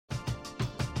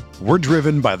We're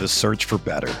driven by the search for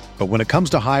better. But when it comes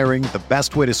to hiring, the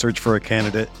best way to search for a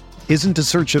candidate isn't to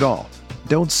search at all.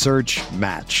 Don't search,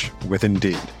 match with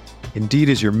Indeed. Indeed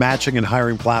is your matching and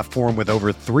hiring platform with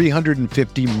over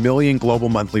 350 million global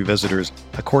monthly visitors,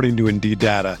 according to Indeed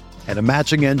data, and a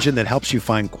matching engine that helps you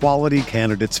find quality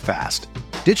candidates fast.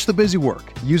 Ditch the busy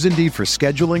work. Use Indeed for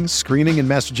scheduling, screening, and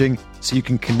messaging so you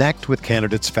can connect with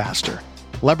candidates faster.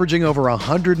 Leveraging over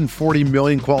 140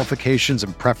 million qualifications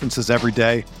and preferences every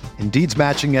day, Indeed's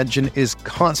matching engine is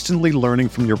constantly learning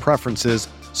from your preferences,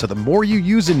 so the more you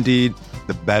use Indeed,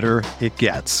 the better it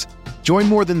gets. Join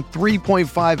more than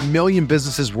 3.5 million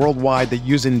businesses worldwide that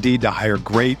use Indeed to hire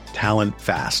great talent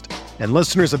fast. And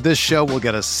listeners of this show will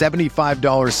get a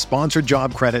 $75 sponsored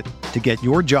job credit to get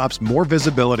your jobs more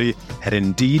visibility at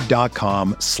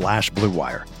Indeed.com/Blue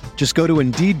Wire. Just go to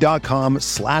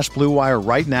Indeed.com/Blue Wire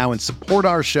right now and support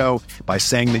our show by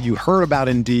saying that you heard about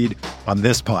Indeed on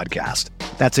this podcast.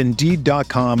 That's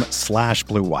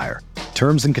Indeed.com/Blue Wire.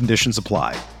 Terms and conditions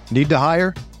apply. Need to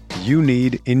hire? You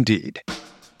need Indeed.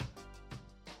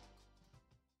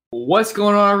 What's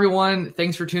going on, everyone?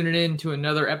 Thanks for tuning in to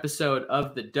another episode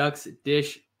of the Ducks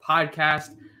Dish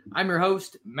podcast. I'm your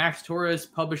host, Max Torres,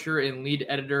 publisher and lead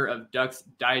editor of Ducks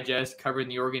Digest, covering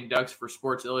the Oregon Ducks for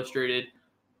Sports Illustrated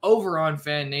over on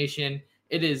Fan Nation.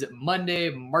 It is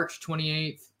Monday, March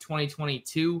 28th,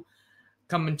 2022,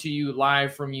 coming to you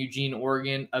live from Eugene,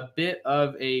 Oregon. A bit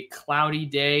of a cloudy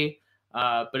day,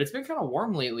 but it's been kind of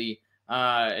warm lately.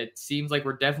 It seems like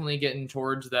we're definitely getting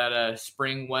towards that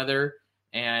spring weather.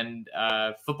 And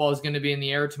football is going to be in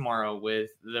the air tomorrow with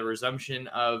the resumption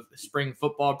of spring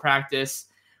football practice.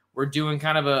 We're doing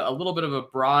kind of a little bit of a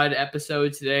broad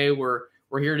episode today. We're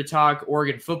here to talk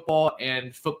Oregon football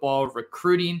and football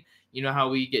recruiting. You know how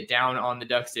we get down on the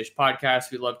Ducks Dish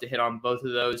podcast. We love to hit on both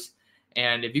of those.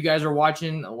 And if you guys are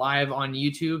watching live on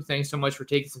YouTube, thanks so much for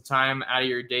taking some time out of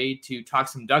your day to talk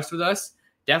some Ducks with us.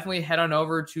 Definitely head on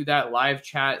over to that live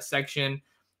chat section.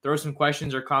 Throw some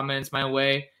questions or comments my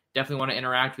way. Definitely want to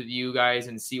interact with you guys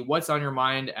and see what's on your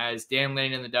mind as Dan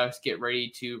Lanning and the Ducks get ready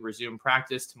to resume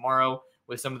practice tomorrow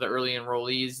with some of the early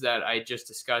enrollees that I just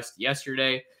discussed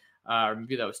yesterday. Or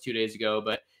maybe that was 2 days ago,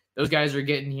 but those guys are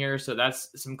getting here. So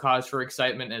that's some cause for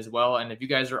excitement as well. And if you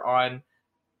guys are on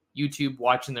YouTube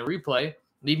watching the replay,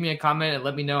 leave me a comment and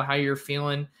let me know how you're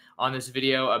feeling on this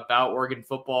video about Oregon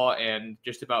football and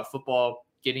just about football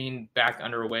getting back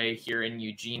underway here in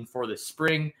Eugene for the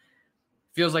spring.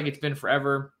 Feels like it's been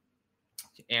forever.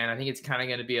 And I think it's kind of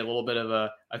going to be a little bit of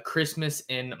a Christmas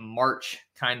in March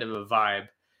kind of a vibe.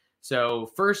 So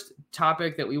first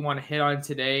topic that we want to hit on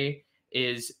today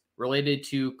is related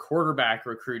to quarterback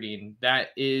recruiting. That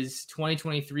is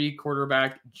 2023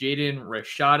 quarterback Jaden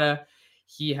Rashada.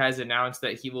 He has announced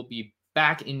that he will be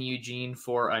back in Eugene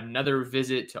for another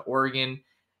visit to Oregon.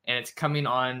 And it's coming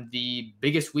on the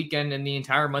biggest weekend in the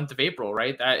entire month of April,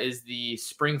 right? That is the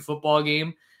spring football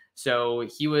game. So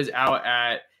he was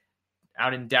out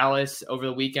in Dallas over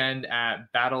the weekend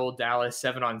at Battle Dallas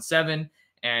 7-on-7,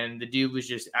 and the dude was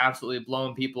just absolutely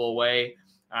blowing people away.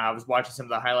 I was watching some of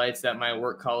the highlights that my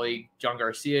work colleague John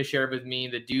Garcia shared with me.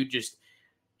 The dude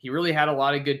he really had a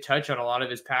lot of good touch on a lot of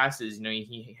his passes. You know,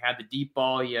 he had the deep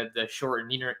ball, he had the short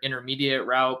and intermediate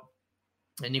route,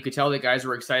 and you could tell that guys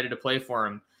were excited to play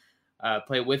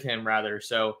with him rather.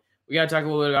 So we got to talk a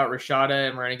little bit about Rashada,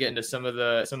 and we're going to get into some of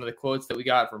the quotes that we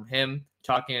got from him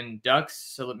talking Ducks.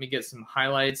 So let me get some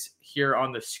highlights here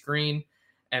on the screen,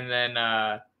 and then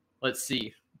let's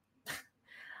see.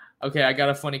 Okay, I got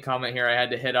a funny comment here I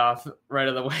had to hit off right out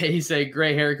of the way. He said,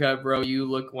 "Great haircut, bro. You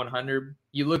look 100.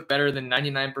 You look better than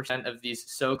 99% of these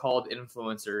so-called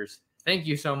influencers." Thank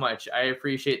you so much. I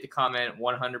appreciate the comment.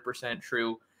 100%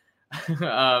 true.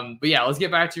 But yeah, let's get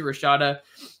back to Rashada.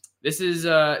 This is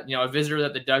a visitor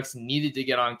that the Ducks needed to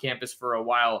get on campus for a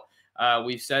while.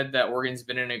 We've said that Oregon's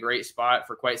been in a great spot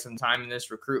for quite some time in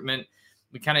this recruitment.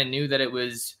 We kind of knew that it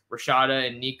was Rashada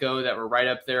and Nico that were right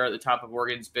up there at the top of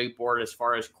Oregon's big board as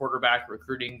far as quarterback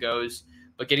recruiting goes.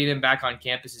 But getting him back on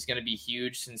campus is going to be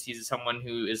huge since he's someone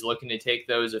who is looking to take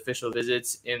those official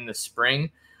visits in the spring.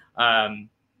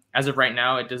 As of right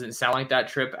now, it doesn't sound like that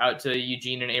trip out to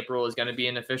Eugene in April is going to be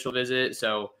an official visit.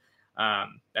 So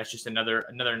that's just another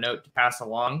note to pass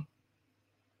along.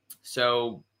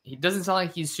 So he doesn't sound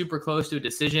like he's super close to a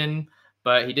decision,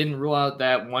 but he didn't rule out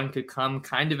that one could come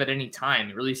kind of at any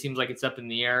time. It really seems like it's up in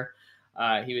the air.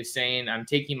 He was saying, "I'm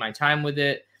taking my time with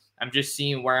it. I'm just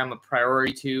seeing where I'm a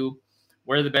priority to,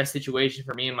 where the best situation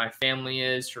for me and my family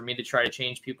is, for me to try to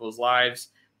change people's lives,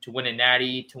 to win a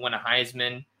Natty, to win a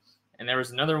Heisman." And there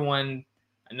was another one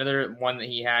that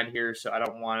he had here, so I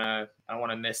don't want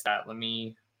to miss that. Let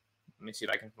me see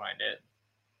if I can find it.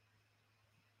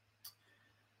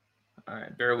 All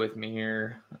right, bear with me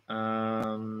here.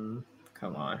 Come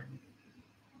on.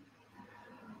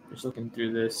 Just looking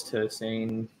through this to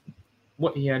saying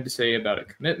what he had to say about a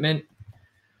commitment.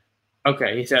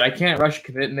 Okay, he said, I can't rush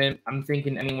commitment. I'm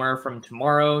thinking anywhere from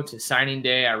tomorrow to signing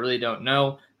day. I really don't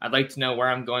know. I'd like to know where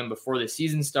I'm going before the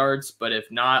season starts, but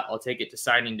if not, I'll take it to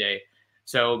signing day.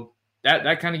 So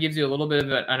that kind of gives you a little bit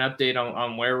of an update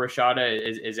on where Rashada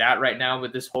is at right now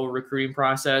with this whole recruiting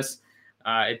process.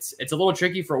 It's a little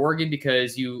tricky for Oregon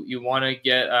because you want to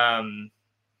get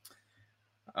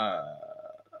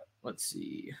let's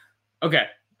see. Okay.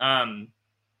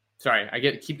 Sorry, I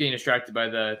keep getting distracted by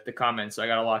the comments, so I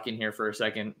got to lock in here for a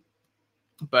second.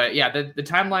 But yeah, the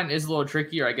timeline is a little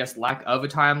tricky, or I guess lack of a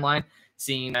timeline,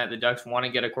 seeing that the Ducks want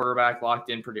to get a quarterback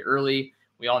locked in pretty early.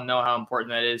 We all know how important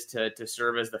that is to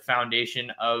serve as the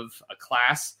foundation of a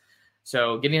class.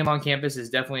 So getting him on campus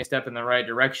is definitely a step in the right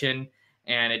direction,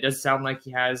 and it does sound like he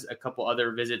has a couple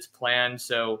other visits planned,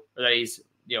 so that he's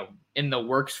in the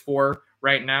works for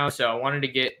right now. So I wanted to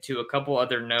get to a couple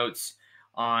other notes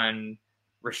on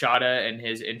Rashada and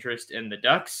his interest in the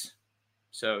Ducks.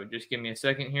 So just give me a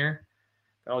second here.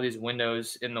 Got all these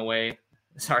windows in the way.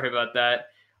 Sorry about that.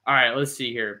 All right, let's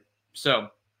see here. So,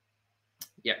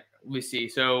 yeah, we see.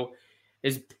 So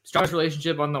his strongest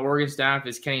relationship on the Oregon staff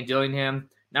is Kenny Dillingham.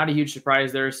 Not a huge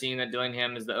surprise there, seeing that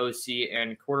Dillingham is the OC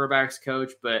and quarterbacks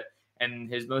coach, but in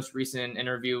his most recent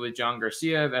interview with John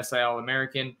Garcia of SI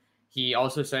All-American, he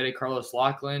also cited Carlos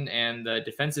Lachlan and the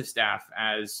defensive staff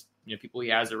as people he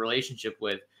has a relationship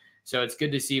with. So it's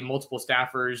good to see multiple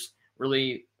staffers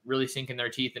really sinking their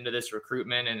teeth into this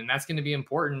recruitment. And that's going to be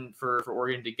important for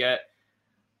Oregon to get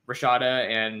Rashada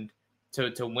and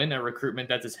to win a recruitment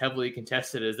that's as heavily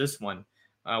contested as this one.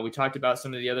 We talked about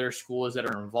some of the other schools that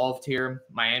are involved here.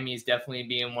 Miami is definitely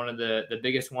being one of the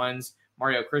biggest ones.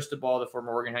 Mario Cristobal, the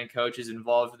former Oregon head coach, is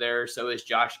involved there. So is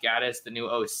Josh Gaddis, the new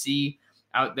OC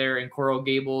out there in Coral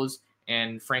Gables,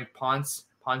 and Frank Ponce.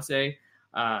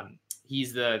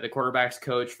 He's the quarterback's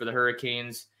coach for the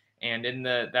Hurricanes. And in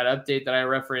that update that I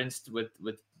referenced with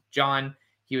John,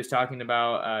 he was talking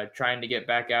about trying to get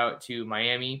back out to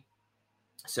Miami.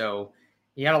 So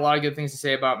he had a lot of good things to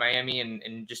say about Miami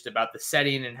and just about the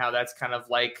setting and how that's kind of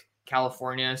like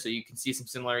California. So you can see some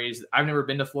similarities. I've never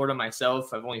been to Florida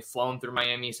myself. I've only flown through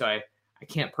Miami, so I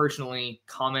can't personally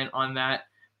comment on that.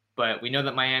 But we know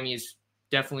that Miami is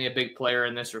definitely a big player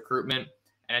in this recruitment.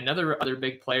 And other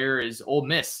big player is Ole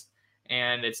Miss.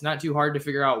 And it's not too hard to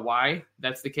figure out why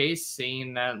that's the case,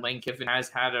 seeing that Lane Kiffin has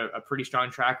had a pretty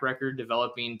strong track record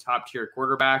developing top-tier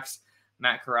quarterbacks.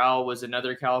 Matt Corral was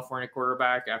another California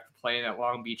quarterback after playing at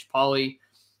Long Beach Poly.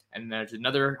 And there's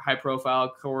another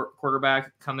high-profile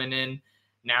quarterback coming in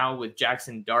now with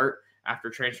Jackson Dart after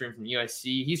transferring from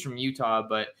USC. He's from Utah,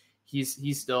 but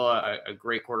he's still a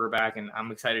great quarterback, and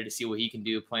I'm excited to see what he can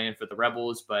do playing for the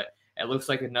Rebels. But it looks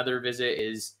like another visit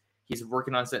is – he's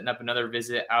working on setting up another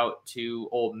visit out to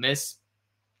Ole Miss.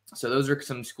 So those are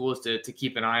some schools to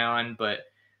keep an eye on. But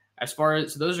so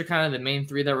those are kind of the main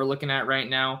three that we're looking at right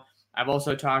now. I've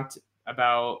also talked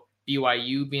about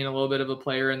BYU being a little bit of a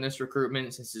player in this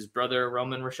recruitment since his brother,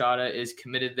 Roman Rashada, is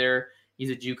committed there. He's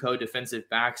a JUCO defensive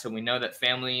back. So we know that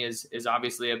family is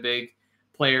obviously a big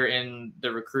player in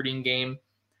the recruiting game.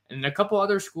 And a couple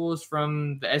other schools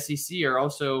from the SEC are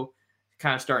also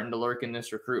kind of starting to lurk in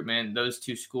this recruitment. Those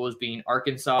two schools being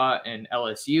Arkansas and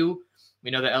LSU.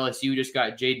 We know that LSU just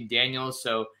got Jaden Daniels,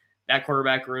 so that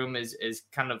quarterback room is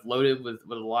kind of loaded with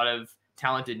a lot of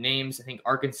talented names. I think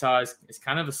Arkansas is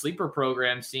kind of a sleeper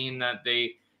program, seeing that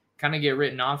they kind of get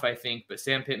written off, I think. But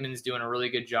Sam Pittman's doing a really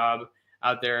good job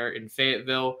out there in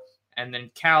Fayetteville. And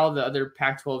then Cal, the other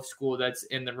Pac-12 school that's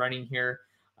in the running here,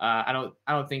 I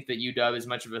don't think that UW is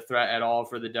much of a threat at all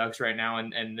for the Ducks right now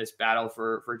in this battle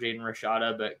for Jaden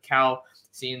Rashada. But Cal,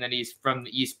 seeing that he's from the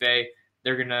East Bay,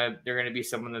 they're gonna be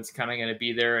someone that's kind of gonna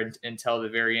be there until the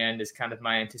very end is kind of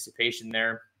my anticipation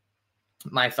there,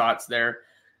 my thoughts there.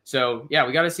 So yeah,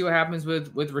 we got to see what happens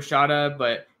with Rashada,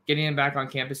 but getting him back on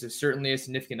campus is certainly a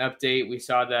significant update. We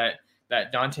saw that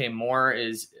Dante Moore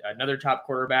is another top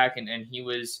quarterback, and he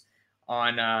was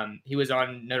on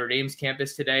Notre Dame's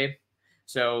campus today.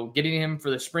 So getting him for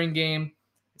the spring game,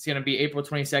 it's going to be April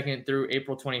 22nd through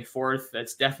April 24th.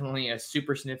 That's definitely a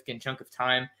super significant chunk of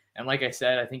time. And like I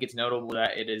said, I think it's notable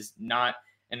that it is not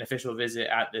an official visit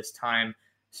at this time.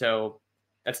 So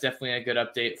that's definitely a good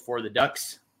update for the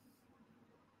Ducks.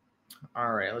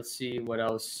 All right, let's see what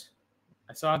else.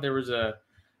 I saw there was a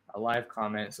live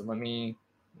comment, so let me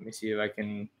see if I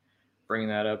can bring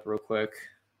that up real quick.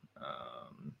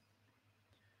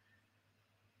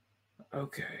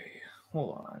 Okay.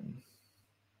 Hold on.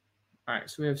 All right,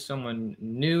 so we have someone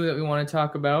new that we want to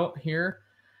talk about here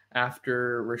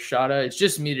after Rashada. It's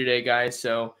just me today, guys,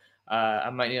 so I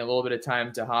might need a little bit of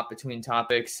time to hop between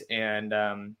topics and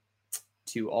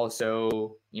to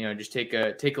also, just take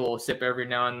a little sip every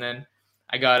now and then.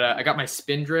 I got my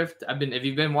Spindrift. If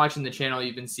you've been watching the channel,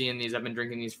 you've been seeing these. I've been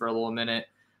drinking these for a little minute,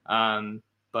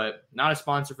 but not a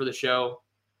sponsor for the show.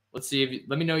 Let's see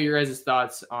let me know your guys'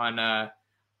 thoughts on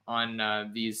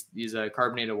these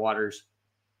carbonated waters.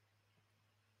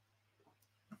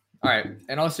 All right.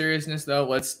 In all seriousness, though,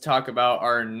 let's talk about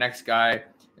our next guy,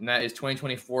 and that is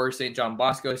 2024 St. John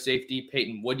Bosco safety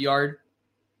Peyton Woodyard.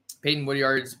 Peyton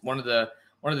Woodyard is one of the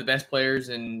best players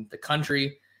in the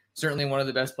country, certainly one of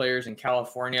the best players in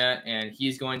California, and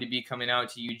he's going to be coming out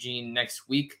to Eugene next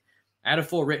week. I had a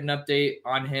full written update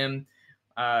on him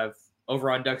over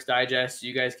on Ducks Digest, so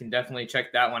you guys can definitely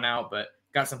check that one out, but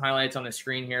got some highlights on the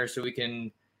screen here so we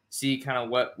can see kind of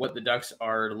what the Ducks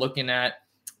are looking at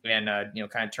and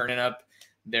kind of turning up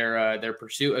their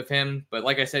pursuit of him. But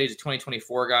like I said, he's a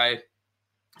 2024 guy,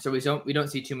 so we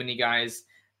don't see too many guys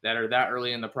that are that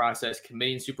early in the process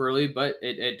committing super early, but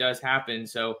it does happen.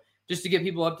 So just to get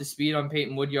people up to speed on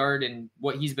Peyton Woodyard and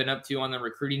what he's been up to on the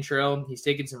recruiting trail, he's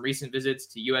taken some recent visits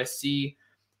to USC.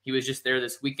 He was just there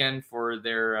this weekend for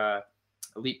their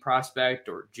Elite Prospect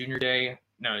or Junior Day.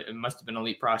 No, it must have been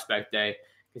Elite Prospect Day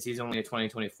because he's only a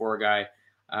 2024 guy.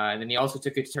 And then he also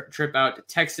took a trip out to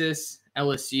Texas,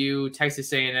 LSU,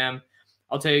 Texas A&M.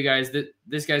 I'll tell you guys that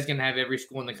this guy's going to have every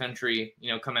school in the country,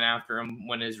 coming after him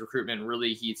when his recruitment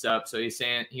really heats up. So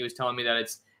he was telling me that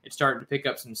it's starting to pick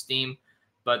up some steam,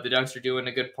 but the Ducks are doing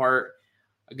a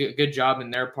good job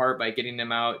in their part by getting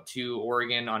him out to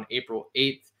Oregon on April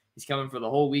 8th. He's coming for the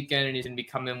whole weekend, and he's going to be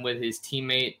coming with his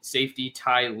teammate safety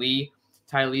Ty Lee.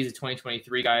 Ty Lee's a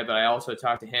 2023 guy, but I also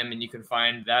talked to him, and you can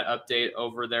find that update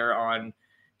over there on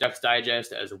Ducks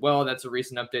Digest as well. That's a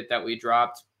recent update that we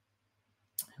dropped.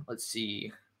 Let's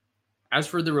see. As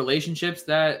for the relationships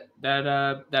that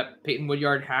Peyton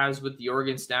Woodyard has with the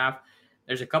Oregon staff,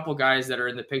 there's a couple guys that are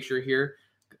in the picture here.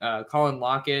 Colin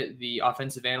Lockett, the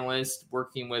offensive analyst,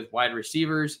 working with wide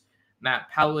receivers, Matt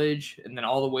Powledge, and then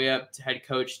all the way up to head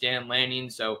coach Dan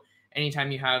Lanning. So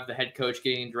anytime you have the head coach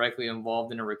getting directly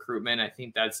involved in a recruitment, I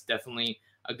think that's definitely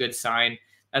a good sign.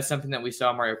 That's something that we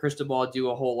saw Mario Cristobal do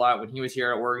a whole lot when he was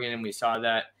here at Oregon, and we saw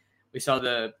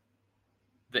the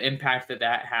impact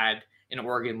that had in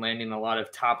Oregon, landing a lot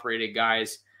of top-rated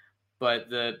guys. But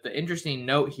the interesting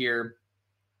note here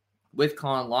with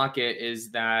Colin Lockett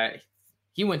is that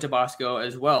he went to Bosco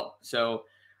as well. So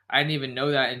I didn't even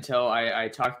know that until I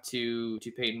talked to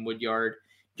Peyton Woodyard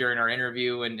during our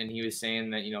interview, and he was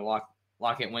saying that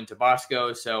Lockett went to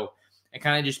Bosco. So it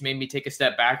kind of just made me take a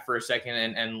step back for a second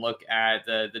and look at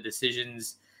the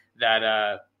decisions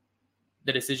that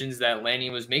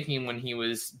Lanning was making when he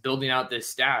was building out this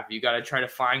staff. You got to try to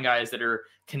find guys that are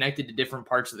connected to different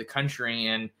parts of the country,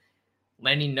 and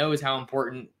Lanning knows how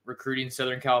important recruiting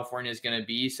Southern California is going to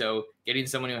be. So getting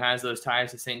someone who has those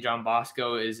ties to St. John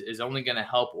Bosco is only going to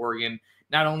help Oregon,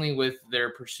 not only with their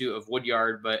pursuit of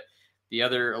Woodyard, but the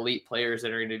other elite players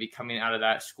that are going to be coming out of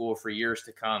that school for years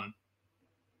to come.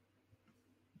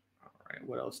 All right,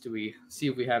 what else do we see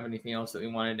if we have anything else that we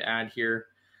wanted to add here?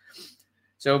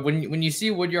 So when you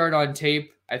see Woodyard on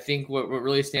tape, I think what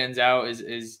really stands out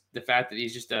is the fact that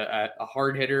he's just a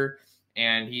hard hitter,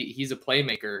 and he's a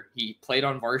playmaker. He played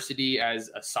on varsity as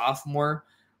a sophomore,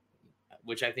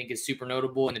 which I think is super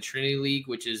notable in the Trinity League,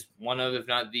 which is one of, if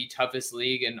not the toughest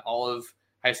league in all of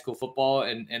high school football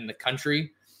in the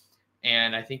country.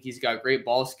 And I think he's got great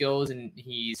ball skills, and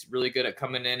he's really good at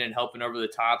coming in and helping over the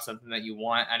top, something that you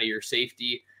want out of your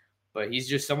safety. But he's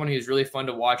just someone who's really fun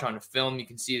to watch on film. You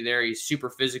can see there he's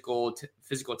super physical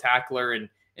tackler, and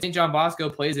St. John Bosco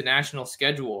plays a national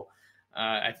schedule.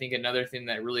 I think another thing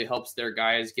that really helps their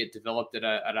guys get developed at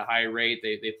a high rate.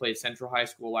 They played Central High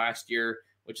School last year,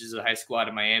 which is a high school out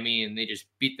of Miami, and they just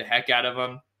beat the heck out of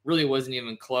them. Really wasn't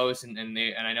even close. And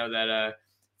I know that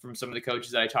from some of the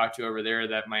coaches that I talked to over there,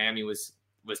 that Miami was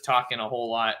talking a whole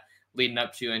lot leading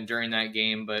up to and during that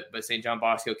game. But St. John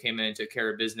Bosco came in and took care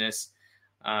of business.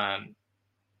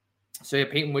 So yeah,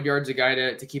 Peyton Woodyard's a guy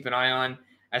to keep an eye on.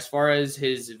 As far as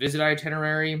his visit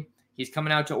itinerary, he's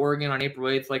coming out to Oregon on April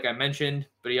 8th, like I mentioned,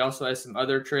 but he also has some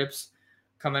other trips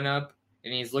coming up,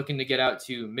 and he's looking to get out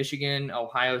to Michigan,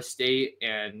 Ohio State,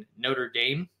 and Notre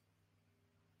Dame.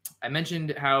 I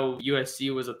mentioned how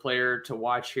USC was a player to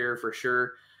watch here for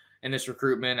sure in this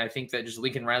recruitment. I think that just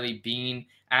Lincoln Riley being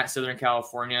at Southern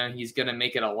California, he's going to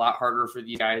make it a lot harder for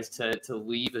these guys to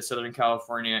leave the Southern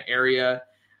California area.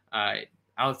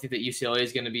 I don't think that UCLA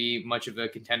is going to be much of a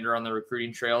contender on the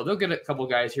recruiting trail. They'll get a couple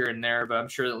guys here and there, but I'm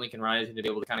sure that Lincoln Riley is going to be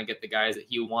able to kind of get the guys that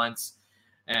he wants.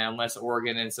 And unless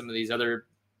Oregon and some of these other,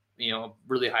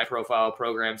 really high-profile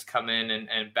programs come in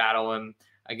and battle him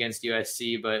against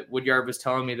USC. But Woodyard was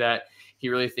telling me that he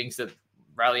really thinks that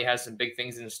Riley has some big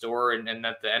things in store and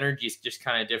that the energy is just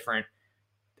kind of different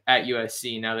at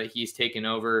USC now that he's taken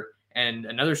over. And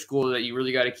another school that you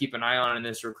really got to keep an eye on in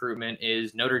this recruitment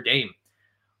is Notre Dame.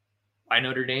 Why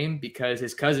Notre Dame? Because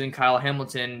his cousin, Kyle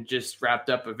Hamilton, just wrapped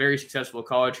up a very successful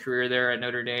college career there at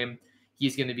Notre Dame.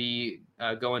 He's going to be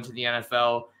going to the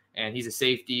NFL, and he's a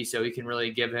safety, so he can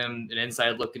really give him an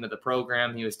inside look into the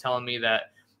program. He was telling me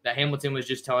that Hamilton was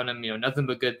just telling him, nothing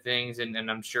but good things, and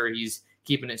I'm sure he's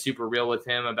keeping it super real with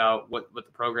him about what the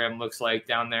program looks like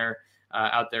down there,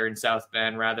 out there in South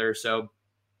Bend, rather. So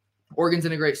Oregon's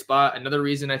in a great spot. Another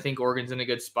reason I think Oregon's in a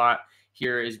good spot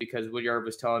here is because Woodyard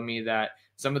was telling me that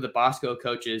some of the Bosco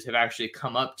coaches have actually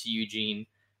come up to Eugene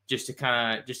just to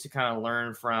kind of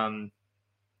learn from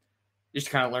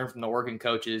the Oregon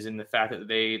coaches and the fact that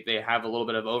they have a little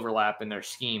bit of overlap in their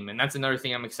scheme. And that's another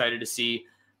thing I'm excited to see.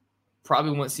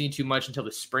 Probably won't see too much until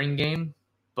the spring game,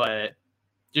 but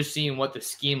just seeing what the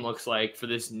scheme looks like for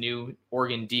this new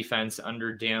Oregon defense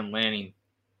under Dan Lanning.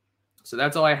 So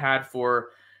that's all I had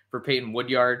for Peyton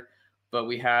Woodyard, but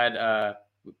we had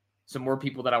some more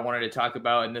people that I wanted to talk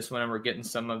about in this one, and we're getting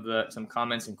some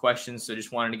comments and questions, so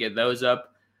just wanted to get those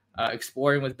up.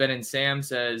 Exploring with Ben and Sam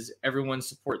says, everyone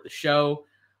support the show,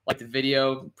 like the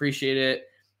video, appreciate it.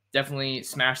 Definitely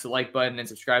smash the like button and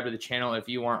subscribe to the channel if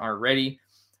you aren't already.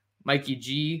 Mikey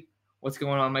G, what's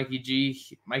going on, Mikey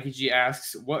G? Mikey G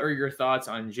asks, what are your thoughts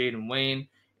on Jaden Wayne?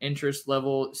 Interest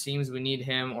level, seems we need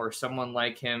him or someone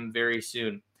like him very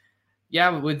soon. Yeah,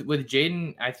 with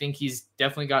Jaden, I think he's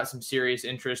definitely got some serious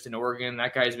interest in Oregon.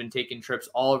 That guy's been taking trips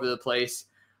all over the place.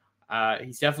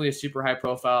 He's definitely a super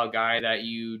high-profile guy that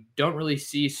you don't really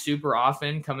see super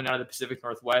often coming out of the Pacific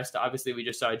Northwest. Obviously, we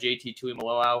just saw JT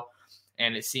Tuimoloau,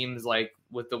 and it seems like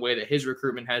with the way that his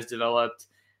recruitment has developed,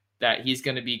 that he's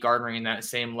going to be garnering that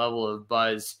same level of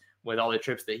buzz with all the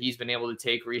trips that he's been able to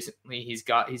take recently. He's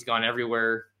gone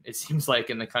everywhere, it seems like,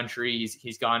 in the country.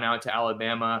 He's gone out to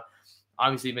Alabama.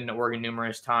 Obviously been to Oregon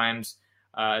numerous times.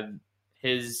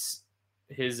 His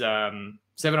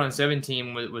 7-on-7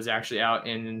 team was actually out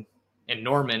in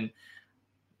Norman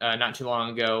not too long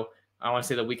ago. I want to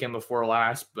say the weekend before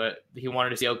last, but he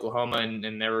wanted to see Oklahoma,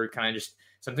 and there were kind of just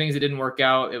some things that didn't work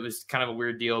out. It was kind of a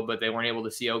weird deal, but they weren't able to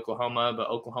see Oklahoma, but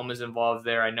Oklahoma's involved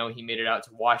there. I know he made it out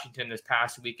to Washington this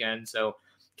past weekend, so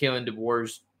Kalen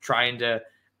DeBoer's trying to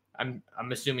I'm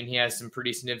assuming he has some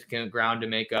pretty significant ground to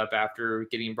make up after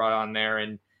getting brought on there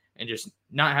and just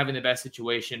not having the best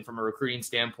situation from a recruiting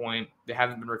standpoint. They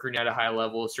haven't been recruiting at a high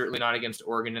level, certainly not against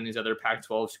Oregon and these other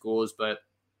Pac-12 schools, but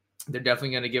they're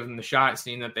definitely going to give them the shot,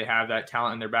 seeing that they have that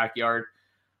talent in their backyard.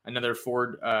 Another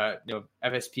Ford,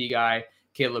 FSP guy,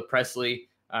 Caleb Presley,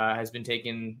 has been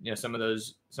taking some of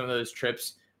those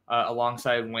trips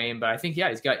alongside Wayne. But I think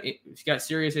he's got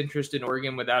serious interest in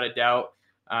Oregon without a doubt.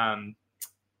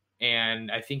 And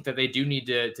I think that they do need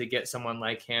to get someone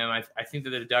like him. I think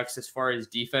that the Ducks, as far as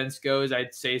defense goes,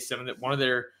 I'd say one of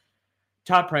their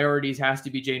top priorities has to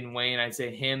be Jaden Wayne. I'd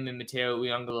say him and Mateo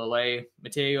Uiagalelei.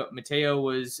 Mateo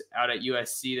was out at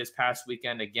USC this past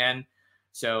weekend again.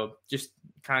 So just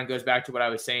kind of goes back to what I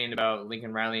was saying about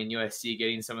Lincoln Riley and USC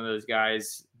getting some of those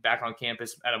guys back on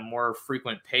campus at a more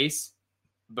frequent pace.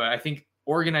 But I think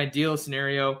Oregon ideal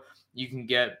scenario, you can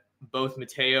get both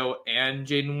Mateo and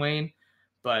Jaden Wayne.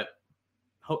 But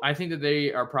I think that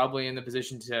they are probably in the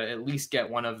position to at least get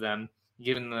one of them,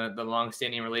 given the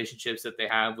long-standing relationships that they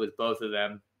have with both of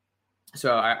them.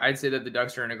 So I'd say that the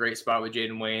Ducks are in a great spot with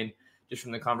Jaden Wayne, just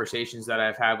from the conversations that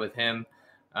I've had with him.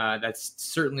 That's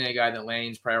certainly a guy that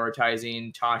Lanning's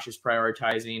prioritizing. Tosh is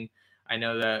prioritizing. I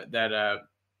know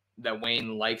that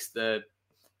Wayne likes the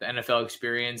NFL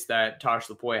experience that Tosh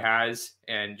Lupoi has,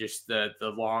 and just the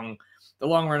long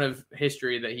run of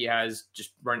history that he has,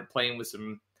 just playing with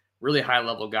some really high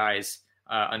level guys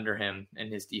under him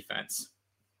and his defense.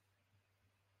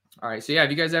 All right. So yeah, if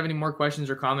you guys have any more questions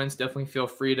or comments, definitely feel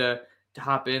free to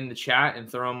hop in the chat and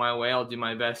throw them my way. I'll do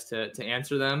my best to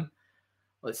answer them.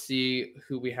 Let's see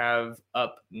who we have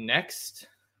up next.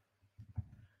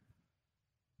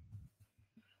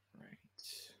 All right.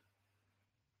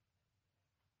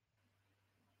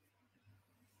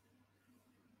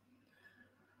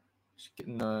 Just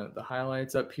getting the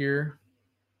highlights up here.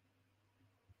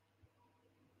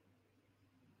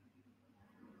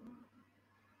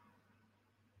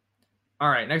 All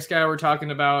right, next guy we're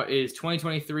talking about is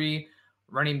 2023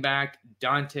 running back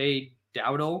Dante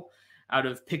Dowdle out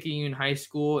of Picayune High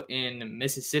School in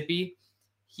Mississippi.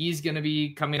 He's going to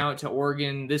be coming out to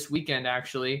Oregon this weekend,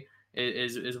 actually,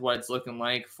 is what it's looking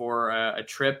like for a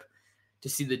trip to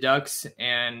see the Ducks.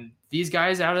 And these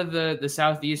guys out of the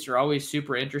Southeast are always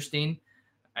super interesting.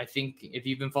 I think if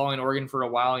you've been following Oregon for a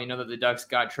while, you know that the Ducks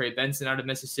got Trey Benson out of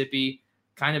Mississippi.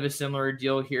 Kind of a similar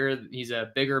deal here. He's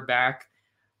a bigger back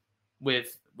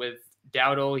with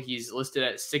Dowdle. He's listed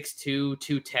at 6'2",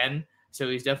 210. So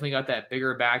he's definitely got that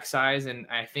bigger back size. And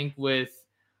I think with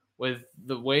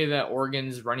the way that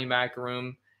Oregon's running back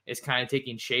room is kind of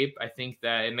taking shape, I think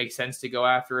that it makes sense to go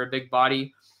after a big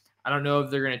body. I don't know if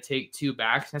they're going to take two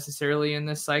backs necessarily in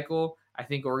this cycle. I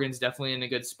think Oregon's definitely in a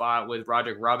good spot with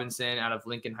Roderick Robinson out of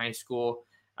Lincoln High School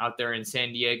out there in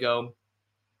San Diego.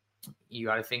 You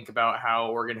got to think about how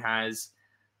Oregon has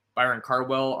Byron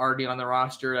Cardwell already on the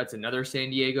roster. That's another San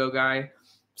Diego guy.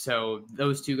 So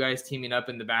those two guys teaming up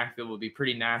in the backfield will be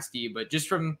pretty nasty. But just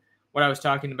from what I was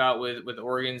talking about with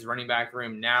Oregon's running back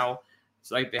room now,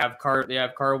 it's like they have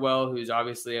Cardwell, who's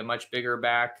obviously a much bigger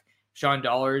back. Sean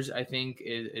Dollars, I think,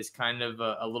 is kind of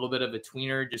a little bit of a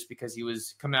tweener just because he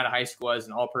was coming out of high school as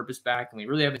an all-purpose back, and we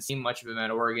really haven't seen much of him at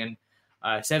Oregon.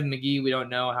 Seven McGee, we don't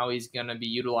know how he's going to be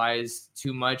utilized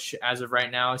too much as of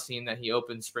right now, seeing that he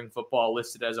opened spring football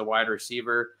listed as a wide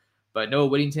receiver. But Noah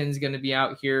Whittington's going to be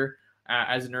out here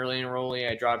as an early enrollee.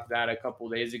 I dropped that a couple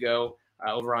days ago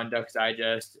over on Ducks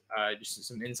Digest, just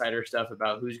some insider stuff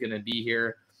about who's going to be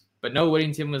here. But Noah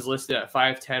Whittington was listed at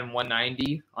 5'10",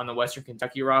 190 on the Western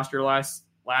Kentucky roster last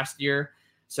year.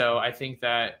 So I think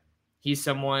that he's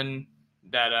someone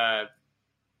that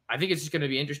I think it's just going to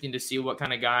be interesting to see what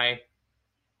kind of guy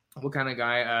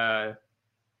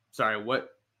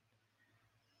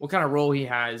role he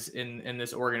has in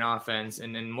this Oregon offense,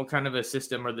 and what kind of a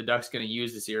system are the Ducks going to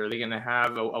use this year? Are they going to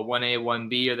have a 1A,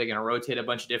 1B? Are they going to rotate a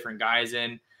bunch of different guys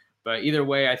in? But either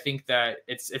way, I think that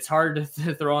it's hard to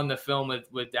throw on the film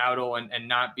with Dowdle and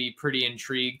not be pretty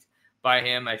intrigued by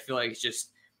him. I feel like it's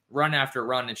just run after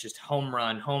run. It's just home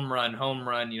run,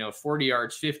 40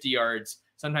 yards, 50 yards,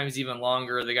 sometimes even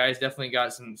longer. The guy's definitely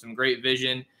got some great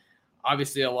vision.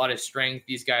 Obviously, a lot of strength.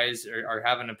 These guys are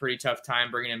having a pretty tough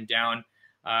time bringing him down.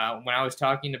 When I was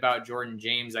talking about Jordan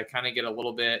James, I kind of get a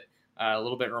little bit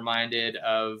reminded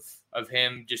of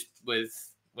him just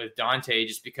with Dante,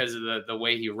 just because of the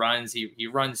way he runs. He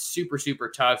runs super, super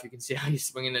tough. You can see how he's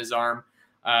swinging his arm,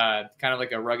 kind of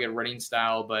like a rugged running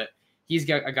style. But he's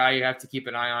got a guy you have to keep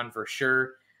an eye on for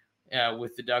sure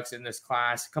with the Ducks in this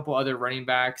class. A couple other running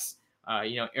backs,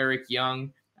 Eric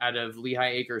Young out of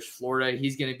Lehigh Acres, Florida.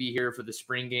 He's going to be here for the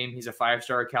spring game. He's a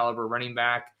 5-star caliber running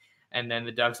back. And then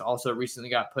the Ducks also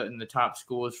recently got put in the top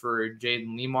schools for Jaden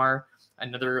Lemar,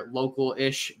 another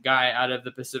local-ish guy out of the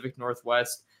Pacific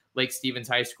Northwest, Lake Stevens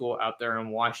High School out there in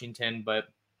Washington. But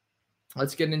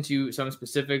let's get into some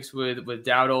specifics with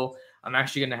Dowdle. I'm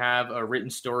actually going to have a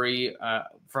written story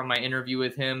from my interview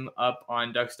with him up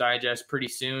on Ducks Digest pretty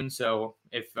soon. So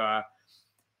if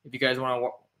you guys want to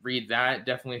read that,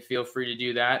 definitely feel free to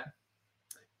do that.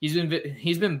 He's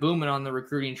been booming on the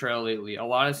recruiting trail lately. A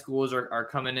lot of schools are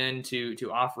coming in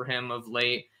to offer him of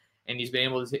late, and he's been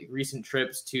able to take recent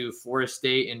trips to Florida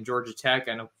State and Georgia Tech.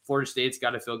 I know Florida State's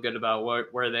got to feel good about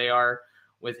where they are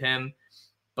with him,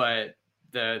 but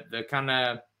the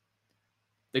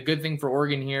good thing for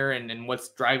Oregon here and what's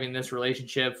driving this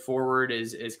relationship forward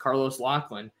is Carlos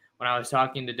Lachlan. When I was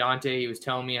talking to Dante, he was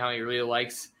telling me how he really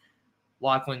likes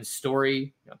Lachlan's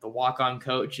story, the walk-on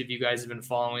coach. If you guys have been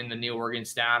following the new Oregon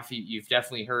staff, you've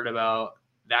definitely heard about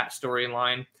that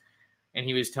storyline. And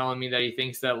he was telling me that he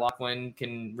thinks that Lachlan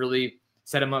can really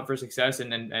set him up for success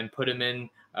and put him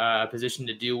in a position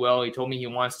to do well. He told me he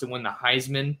wants to win the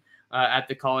Heisman at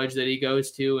the college that he goes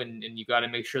to, and you got to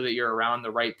make sure that you're around the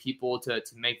right people to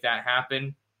make that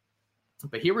happen.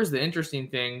 But here was the interesting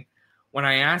thing. When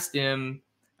I asked him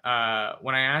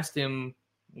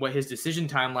what his decision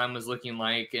timeline was looking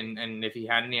like and if he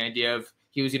had any idea if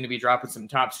he was going to be dropping some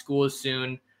top schools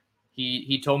soon,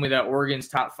 he told me that Oregon's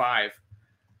top 5.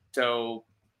 So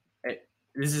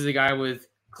this is a guy with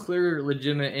clear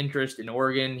legitimate interest in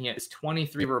Oregon. He has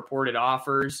 23 reported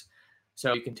offers.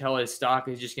 So you can tell his stock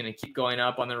is just going to keep going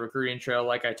up on the recruiting trail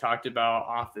like I talked about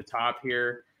off the top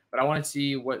here. But I want to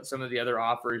see what some of the other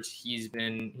offers he's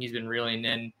been reeling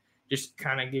in, just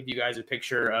kind of give you guys a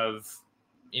picture of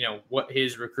what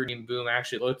his recruiting boom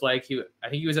actually looked like. I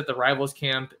think he was at the Rivals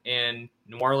camp in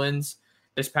New Orleans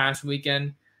this past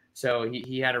weekend. So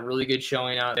he had a really good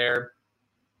showing out there.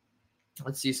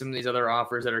 Let's see some of these other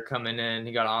offers that are coming in.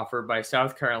 He got offered by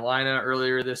South Carolina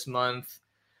earlier this month.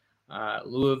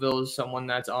 Louisville is someone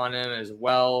that's on him as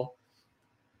well.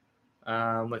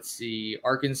 Let's see,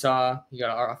 Arkansas. He got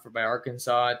offered by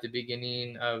Arkansas at the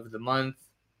beginning of the month.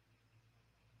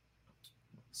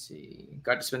 Let's see,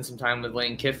 got to spend some time with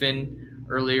Lane Kiffin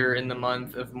earlier in the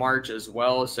month of March as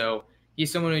well. So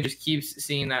he's someone who just keeps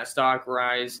seeing that stock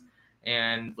rise.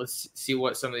 And let's see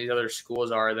what some of these other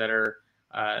schools are that are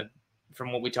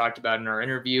from what we talked about in our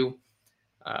interview.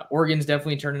 Oregon's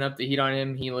definitely turning up the heat on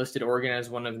him. He listed Oregon as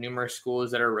one of numerous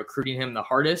schools that are recruiting him the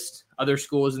hardest. Other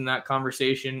schools in that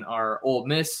conversation are Ole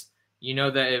Miss. You know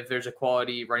that if there's a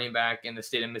quality running back in the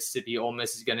state of Mississippi, Ole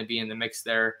Miss is going to be in the mix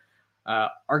there.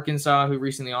 Arkansas, who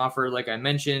recently offered, like I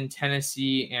mentioned,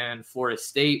 Tennessee and Florida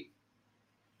State.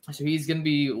 So he's going to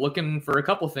be looking for a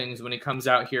couple things when he comes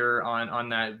out here on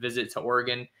that visit to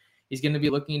Oregon. He's going to be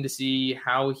looking to see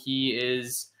how he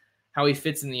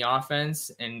fits in the offense,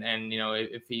 and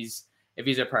if he's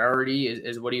a priority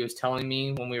is what he was telling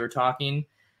me when we were talking.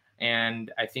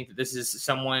 And I think that this is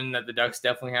someone that the Ducks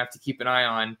definitely have to keep an eye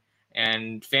on,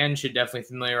 and fans should definitely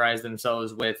familiarize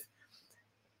themselves with.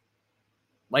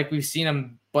 Like we've seen a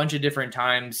bunch of different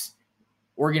times,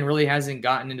 Oregon really hasn't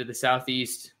gotten into the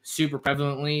Southeast super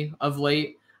prevalently of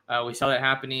late. We saw that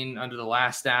happening under the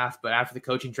last staff, but after the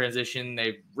coaching transition,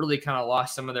 they really kind of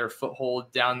lost some of their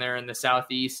foothold down there in the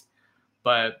Southeast.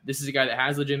 But this is a guy that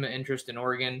has legitimate interest in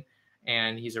Oregon,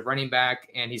 and he's a running back,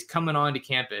 and he's coming on to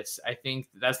campus. I think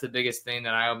that's the biggest thing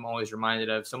that I'm always reminded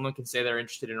of. Someone can say they're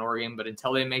interested in Oregon, but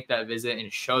until they make that visit and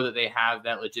show that they have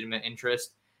that legitimate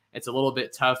interest, it's a little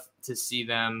bit tough to see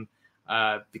them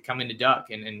becoming a Duck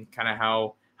and kind of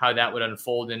how that would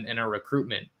unfold in a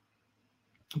recruitment.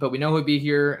 But we know he'll be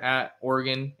here at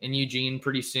Oregon in Eugene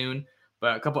pretty soon.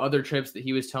 But a couple other trips that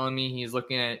he was telling me he's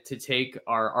looking to take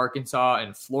are Arkansas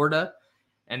and Florida.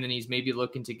 And then he's maybe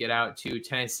looking to get out to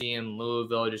Tennessee and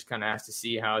Louisville, just kind of has to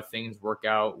see how things work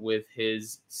out with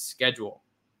his schedule.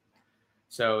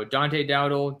 So Dante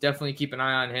Dowdle, definitely keep an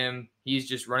eye on him. He's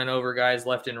just running over guys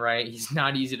left and right. He's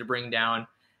not easy to bring down.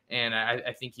 And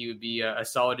I think he would be a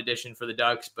solid addition for the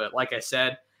Ducks. But like I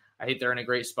said, I think they're in a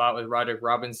great spot with Roderick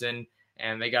Robinson,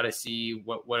 and they got to see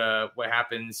what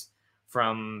happens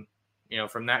from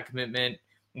that commitment,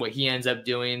 what he ends up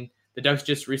doing. The Ducks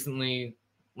just recently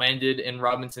landed in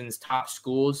Robinson's top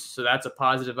schools, so that's a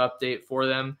positive update for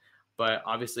them. But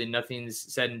obviously nothing's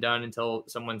said and done until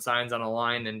someone signs on a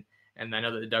line, and I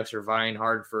know that the Ducks are vying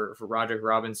hard for Roderick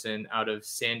Robinson out of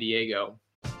San Diego.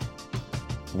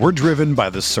 We're driven by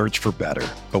the search for better.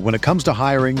 But when it comes to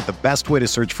hiring, the best way to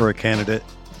search for a candidate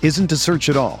isn't to search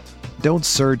at all. Don't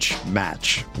search,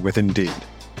 match with Indeed.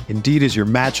 Indeed is your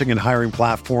matching and hiring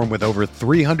platform with over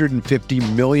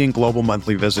 350 million global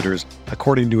monthly visitors,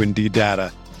 according to Indeed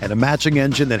data, and a matching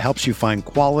engine that helps you find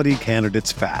quality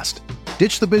candidates fast.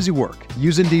 Ditch the busy work.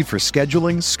 Use Indeed for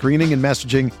scheduling, screening, and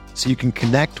messaging so you can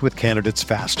connect with candidates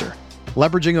faster.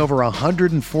 Leveraging over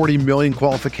 140 million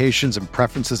qualifications and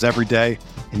preferences every day,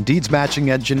 Indeed's matching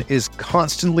engine is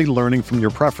constantly learning from your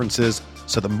preferences,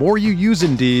 so the more you use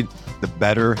Indeed, the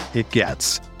better it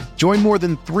gets. Join more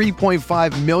than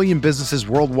 3.5 million businesses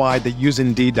worldwide that use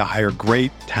Indeed to hire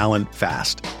great talent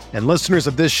fast. And listeners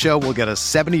of this show will get a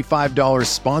 $75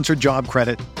 sponsored job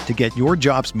credit to get your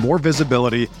jobs more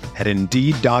visibility at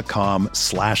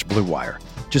Indeed.com/Blue Wire.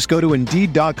 Just go to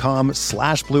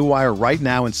Indeed.com/Blue Wire right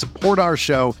now and support our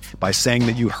show by saying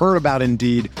that you heard about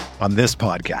Indeed on this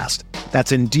podcast.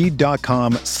 That's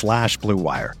Indeed.com/Blue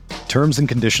Wire. Terms and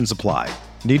conditions apply.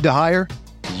 Need to hire?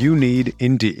 You need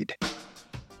Indeed.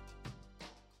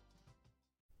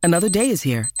 Another day is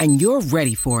here, and you're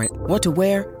ready for it. What to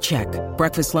wear? Check.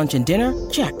 Breakfast, lunch, and dinner?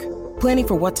 Check. Planning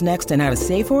for what's next and how to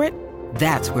save for it?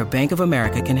 That's where Bank of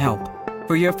America can help.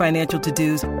 For your financial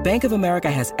to-dos, Bank of America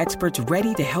has experts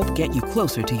ready to help get you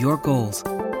closer to your goals.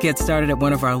 Get started at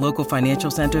one of our local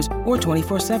financial centers or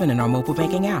 24/7 in our mobile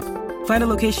banking app. Find a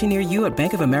location near you at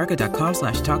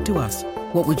bankofamerica.com/talktous.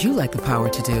 What would you like the power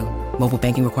to do? Mobile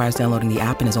banking requires downloading the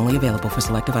app and is only available for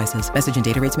select devices. Message and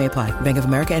data rates may apply. Bank of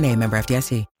America NA, member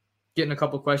FDIC. Getting a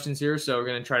couple questions here, so we're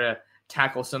going to try to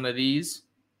tackle some of these.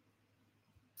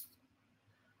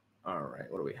 All right,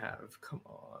 what do we have? Come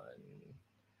on.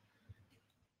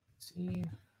 Let's see.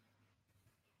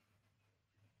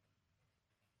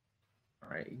 All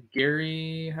right,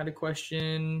 Gary had a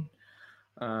question.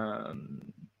 All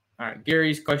right,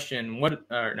 Gary's question.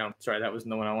 That wasn't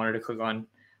the one I wanted to click on.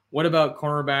 What about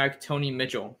cornerback Tony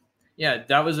Mitchell? Yeah,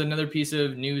 that was another piece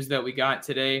of news that we got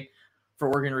today for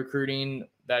Oregon recruiting.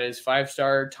 That is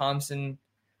 5-star Thompson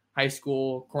High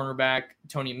School cornerback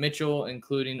Tony Mitchell,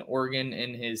 including Oregon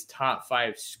in his top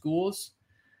 5 schools.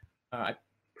 I'm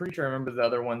pretty sure I remember the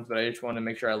other ones, but I just want to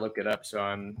make sure I look it up so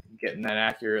I'm getting that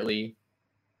accurately.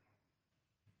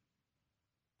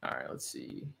 All right, let's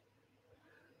see.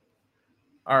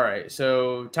 All right,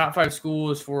 so top 5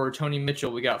 schools for Tony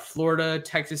Mitchell. We got Florida,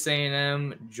 Texas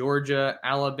A&M, Georgia,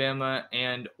 Alabama,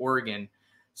 and Oregon.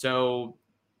 So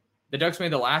the Ducks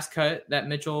made the last cut that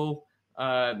Mitchell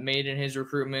made in his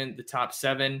recruitment, the top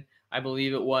 7, I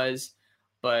believe it was.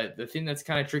 But the thing that's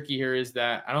kind of tricky here is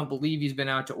that I don't believe he's been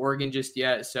out to Oregon just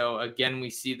yet. So again, we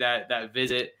see that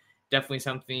visit, definitely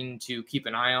something to keep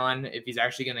an eye on if he's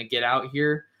actually going to get out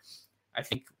here. I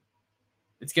think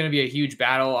it's going to be a huge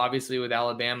battle, obviously, with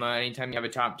Alabama. Anytime you have a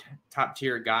top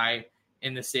tier guy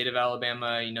in the state of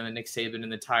Alabama, you know, the Nick Saban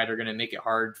and the Tide are going to make it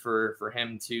hard for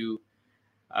him to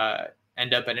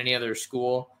end up at any other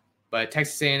school. But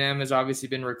Texas A&M has obviously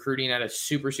been recruiting at a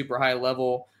super, super high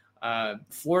level.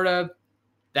 Florida,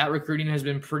 that recruiting has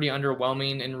been pretty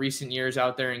underwhelming in recent years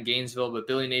out there in Gainesville, but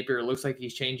Billy Napier looks like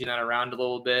he's changing that around a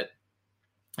little bit.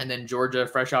 And then Georgia,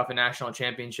 fresh off a national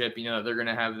championship, you know, they're going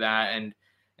to have that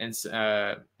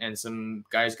and some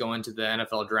guys go into the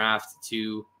NFL draft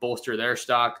to bolster their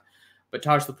stock. But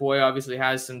Tosh Lupoi obviously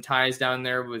has some ties down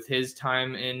there with his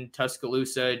time in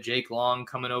Tuscaloosa. Jake Long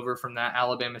coming over from that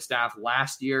Alabama staff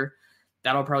last year.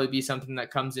 That'll probably be something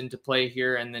that comes into play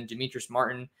here. And then Demetrius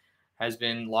Martin has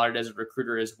been lauded as a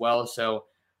recruiter as well. So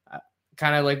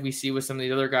kind of like we see with some of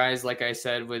these other guys, like I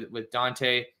said, with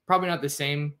Dante, probably not the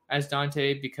same as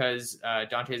Dante because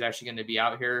Dante is actually going to be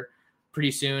out here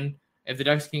pretty soon. If the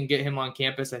Ducks can get him on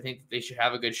campus, I think they should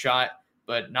have a good shot,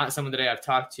 but not someone that I've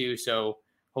talked to. So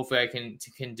hopefully I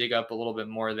can dig up a little bit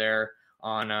more there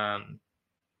on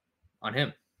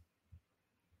him.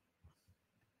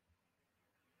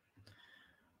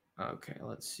 Okay,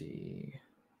 let's see.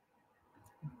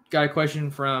 Got a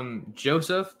question from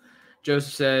Joseph.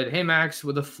 Joseph said, "Hey Max,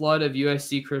 with a flood of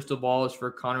USC crystal balls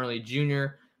for Connerly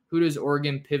Jr., who does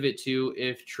Oregon pivot to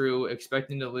if true,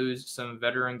 expecting to lose some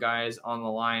veteran guys on the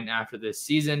line after this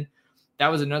season?" That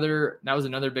was another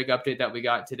big update that we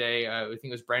got today. I think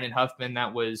it was Brandon Huffman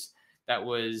that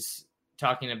was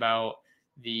talking about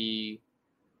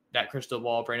that crystal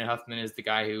ball. Brandon Huffman is the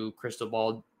guy who crystal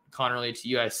balled Connerly to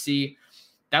USC.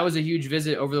 That was a huge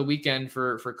visit over the weekend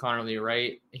for Connerly,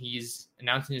 right? He's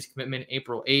announcing his commitment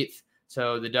April 8th.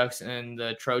 So the Ducks and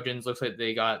the Trojans looks like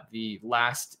they got the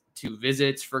last 2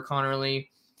 visits for Connerly.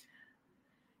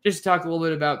 Just to talk a little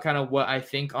bit about kind of what I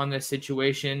think on this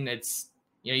situation. It's,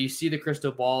 you know, you see the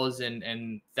crystal balls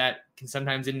and that can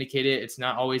sometimes indicate it. It's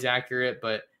not always accurate,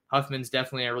 but Huffman's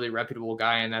definitely a really reputable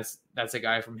guy, and that's a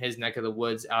guy from his neck of the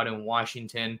woods out in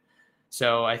Washington.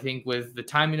 So I think with the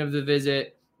timing of the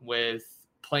visit, with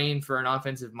playing for an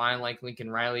offensive mind like Lincoln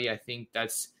Riley, I think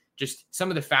that's just some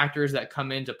of the factors that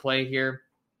come into play here.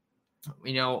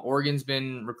 You know, Oregon's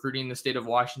been recruiting the state of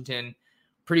Washington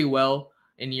pretty well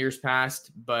in years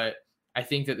past, but I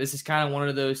think that this is kind of one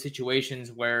of those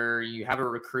situations where you have a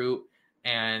recruit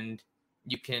and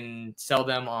you can sell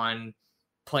them on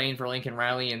playing for Lincoln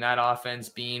Riley and that offense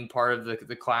being part of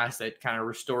the class that kind of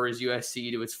restores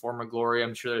USC to its former glory.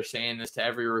 I'm sure they're saying this to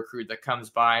every recruit that comes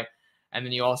by. And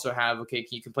then you also have, okay,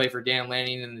 you can play for Dan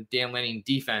Lanning and the Dan Lanning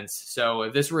defense. So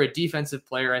if this were a defensive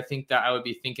player, I think that I would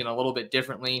be thinking a little bit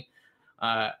differently.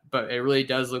 But it really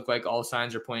does look like all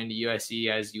signs are pointing to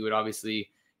USC, as you would obviously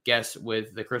guess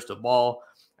with the crystal ball.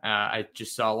 I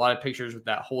just saw a lot of pictures with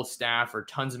that whole staff, or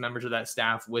tons of members of that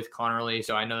staff with Connerly.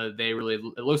 So I know that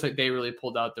it looks like they really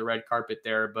pulled out the red carpet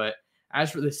there. But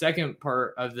as for the second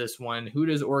part of this one, who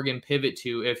does Oregon pivot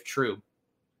to if true?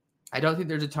 I don't think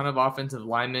there's a ton of offensive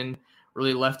linemen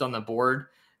really left on the board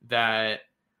that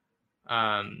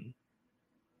I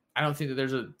don't think that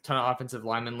there's a ton of offensive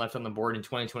linemen left on the board in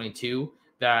 2022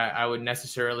 that I would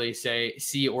necessarily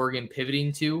see Oregon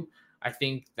pivoting to. I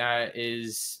think that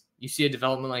is, you see a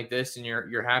development like this and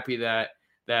you're happy that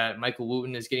Michael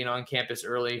Wooten is getting on campus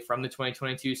early from the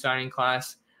 2022 signing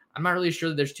class. I'm not really sure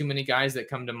that there's too many guys that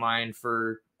come to mind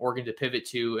for Oregon to pivot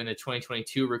to in the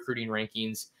 2022 recruiting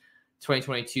rankings.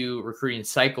 2022 recruiting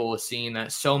cycle is seeing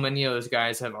that so many of those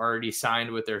guys have already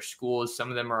signed with their schools. Some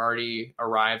of them are already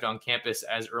arrived on campus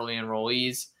as early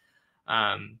enrollees.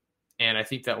 And I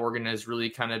think that Oregon has really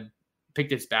kind of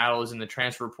picked its battles in the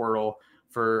transfer portal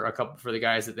for the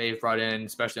guys that they've brought in,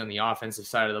 especially on the offensive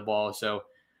side of the ball. So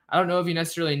I don't know if you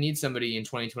necessarily need somebody in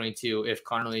 2022 if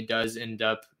Connerly does end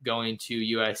up going to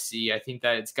USC. I think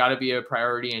that it's got to be a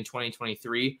priority in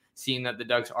 2023, seeing that the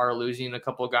Ducks are losing a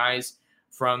couple of guys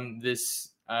from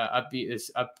this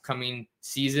upcoming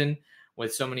season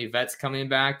with so many vets coming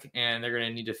back, and they're going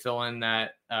to need to fill in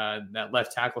that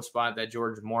left tackle spot that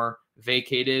George Moore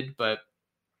vacated. But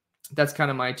that's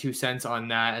kind of my 2 cents on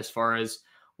that as far as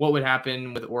what would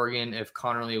happen with Oregon if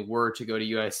Connerly were to go to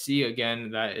USC.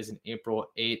 Again, that is an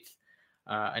April 8th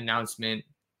announcement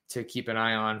to keep an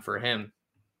eye on for him.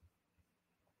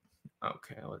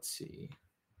 Okay, let's see.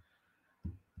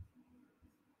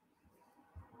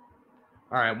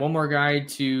 All right, one more guy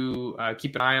to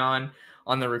keep an eye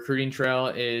on the recruiting trail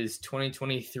is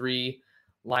 2023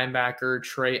 linebacker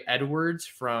Trey Edwards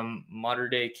from Mater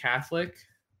Dei Catholic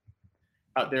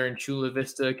out there in Chula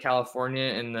Vista,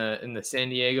 California, in the San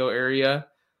Diego area.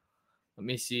 Let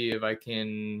me see if I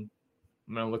can.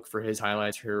 I'm gonna look for his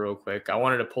highlights here real quick. I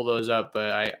wanted to pull those up,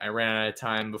 but I ran out of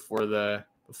time before the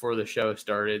show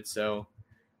started, so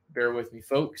bear with me,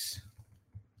 folks.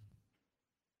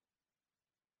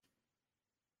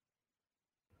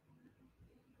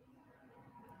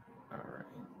 All right.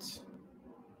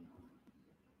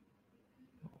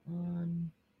 Hold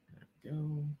on. There we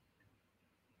go.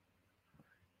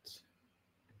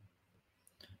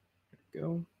 There we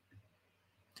go.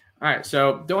 All right,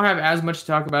 so don't have as much to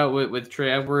talk about with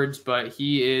Trey Edwards, but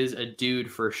he is a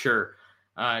dude for sure.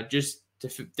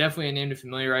 Definitely a name to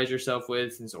familiarize yourself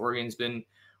with, since Oregon's been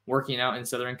working out in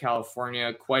Southern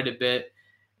California quite a bit.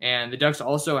 And the Ducks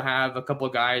also have a couple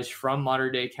of guys from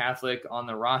Mater Dei Catholic on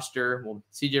the roster. Well,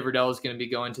 CJ Verdell is going to be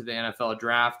going to the NFL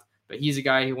draft, but he's a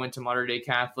guy who went to Mater Dei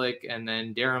Catholic. And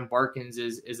then Darren Barkins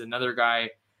is another guy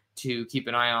to keep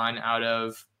an eye on out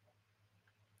of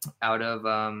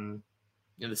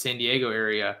the San Diego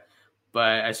area.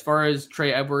 But as far as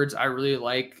Trey Edwards, I really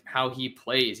like how he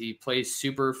plays. He plays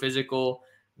super physical,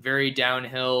 very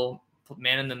downhill,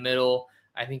 man in the middle.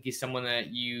 I think he's someone that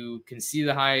you can see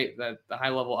the high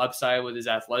level upside with his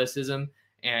athleticism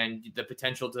and the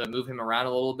potential to move him around a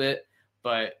little bit.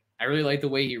 But I really like the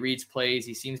way he reads plays.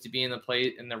 He seems to be in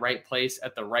the right place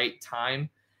at the right time,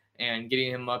 and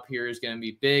getting him up here is going to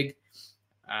be big.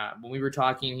 When we were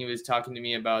talking, he was talking to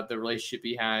me about the relationship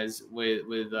he has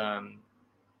with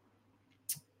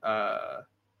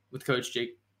Coach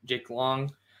Jake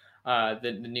Long,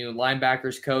 the new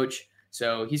linebackers coach.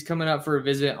 So he's coming up for a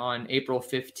visit on April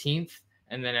 15th.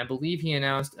 And then I believe he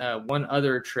announced one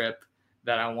other trip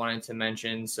that I wanted to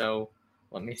mention. So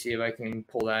let me see if I can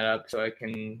pull that up so I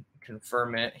can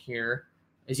confirm it here.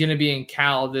 He's going to be in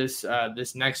Cal this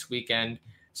next weekend.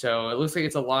 So it looks like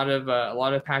it's a lot of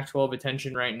Pac-12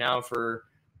 attention right now for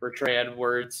Trey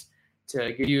Edwards.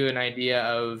 To give you an idea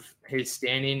of his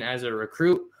standing as a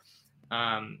recruit,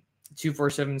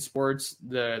 247 Sports,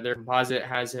 their composite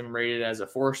has him rated as a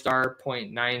 4-star,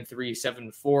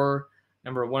 0.9374,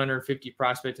 number 150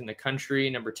 prospect in the country,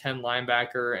 number 10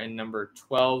 linebacker, and number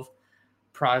 12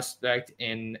 prospect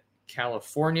in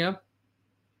California.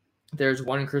 There's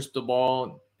one crystal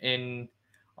ball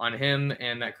on him,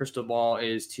 and that crystal ball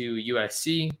is to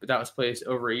USC, but that was placed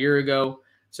over a year ago.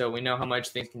 So we know how much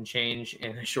things can change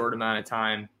in a short amount of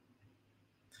time.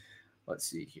 Let's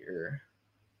see here.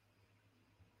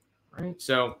 All right.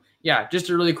 So, yeah, just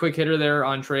a really quick hitter there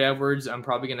on Trey Edwards. I'm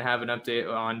probably going to have an update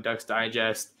on Ducks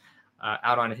Digest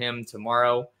out on him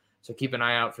tomorrow. So keep an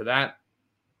eye out for that.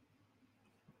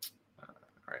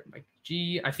 All right, Mike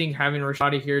G. I think having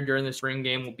Rashada here during the spring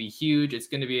game will be huge. It's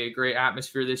going to be a great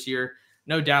atmosphere this year.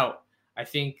 No doubt. I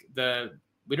think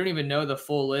we don't even know the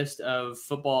full list of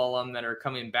football alum that are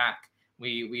coming back.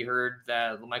 We heard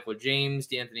that Michael James,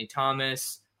 DeAnthony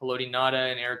Thomas, Haloti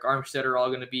Ngata, and Eric Armstead are all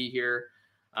going to be here.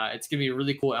 It's going to be a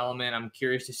really cool element. I'm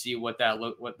curious to see what that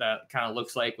kind of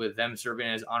looks like with them serving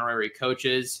as honorary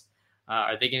coaches.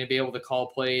 Are they going to be able to call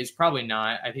plays? Probably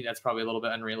not. I think that's probably a little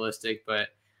bit unrealistic, but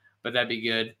that'd be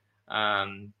good.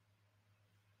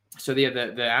 So the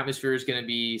atmosphere is going to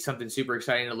be something super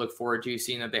exciting to look forward to,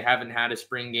 seeing that they haven't had a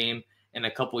spring game in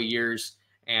a couple of years,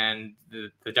 and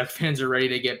the Duck fans are ready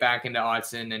to get back into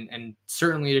Autzen, and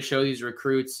certainly to show these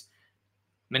recruits,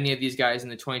 many of these guys in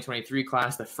the 2023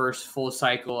 class, the first full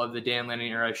cycle of the Dan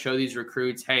Lanning era, show these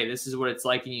recruits, hey, this is what it's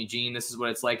like in Eugene. This is what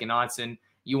it's like in Autzen.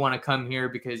 You want to come here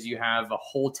because you have a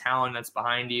whole town that's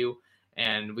behind you,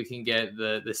 and we can get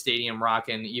the stadium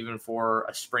rocking even for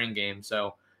a spring game.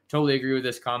 So totally agree with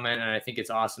this comment, and I think it's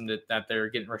awesome that they're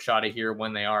getting Rashada here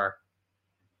when they are.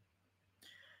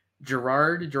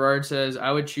 Gerard says,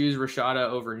 I would choose Rashada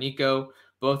over Nico.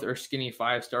 Both are skinny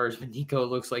 5 stars, but Nico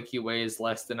looks like he weighs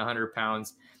less than 100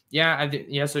 pounds.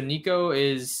 Yeah, so Nico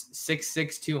is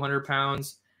 6'6", 200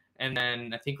 pounds, and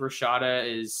then I think Rashada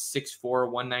is 6'4",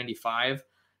 195.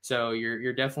 So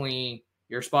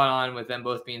you're spot on with them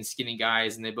both being skinny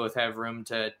guys, and they both have room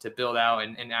to build out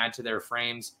and add to their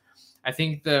frames. I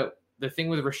think the thing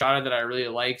with Rashada that I really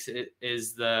like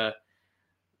is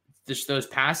just those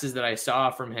passes that I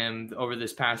saw from him over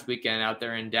this past weekend out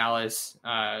there in Dallas.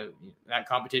 That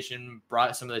competition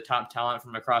brought some of the top talent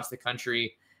from across the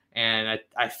country. And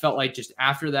I felt like just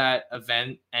after that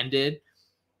event ended,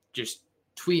 just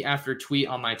tweet after tweet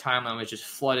on my timeline was just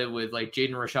flooded with like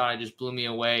Jaden Rashada just blew me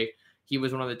away. he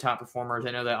was one of the top performers.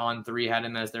 I know that On3 had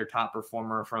him as their top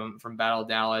performer from Battle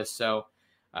Dallas. So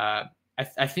I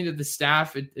think that the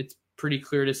staff, it's pretty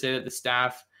clear to say that the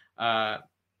staff, it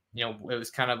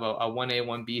was kind of a 1A,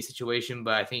 1B situation,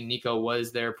 but I think Nico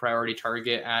was their priority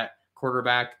target at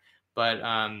quarterback. But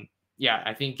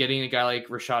I think getting a guy like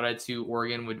Rashada to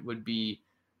Oregon would be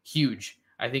huge.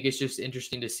 I think it's just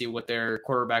interesting to see what their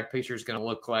quarterback picture is going to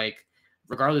look like,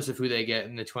 regardless of who they get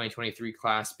in the 2023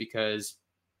 class, because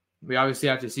we obviously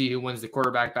have to see who wins the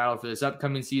quarterback battle for this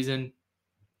upcoming season.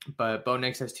 But Bo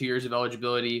Nix has 2 years of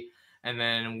eligibility, and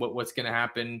then what's going to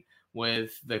happen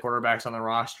with the quarterbacks on the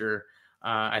roster.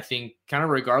 I think kind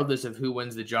of regardless of who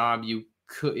wins the job,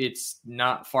 it's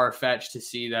not far-fetched to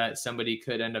see that somebody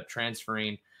could end up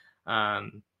transferring.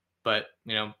 But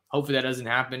hopefully that doesn't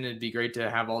happen. It'd be great to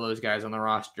have all those guys on the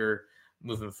roster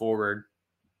moving forward.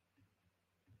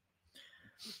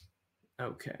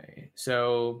 Okay.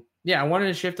 So I wanted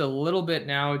to shift a little bit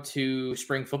now to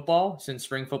spring football, since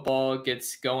spring football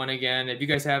gets going again. If you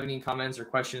guys have any comments or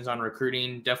questions on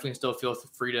recruiting, definitely still feel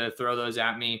free to throw those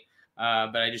at me.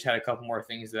 But I just had a couple more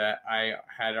things that I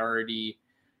had already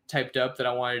typed up that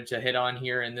I wanted to hit on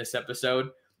here in this episode.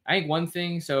 I think one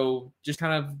thing, so just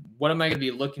kind of what am I going to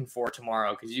be looking for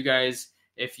tomorrow? Because you guys,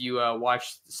 if you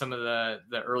watched some of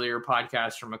the earlier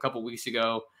podcasts from a couple weeks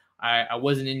ago, I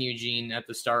wasn't in Eugene at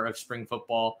the start of spring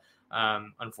football.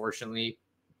 Unfortunately,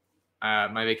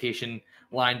 my vacation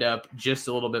lined up just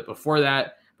a little bit before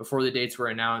the dates were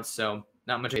announced. So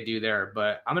not much I do there,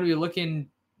 but I'm going to be looking.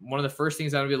 One of the first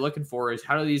things I'm going to be looking for is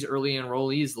how do these early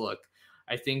enrollees look?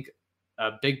 I think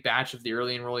a big batch of the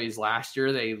early enrollees last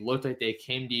year, they looked like they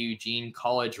came to Eugene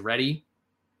college ready.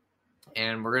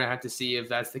 And we're going to have to see if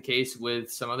that's the case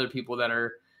with some other people that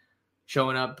are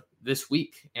showing up this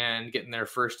week and getting their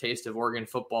first taste of Oregon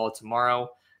football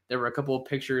tomorrow. There were a couple of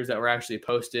pictures that were actually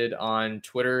posted on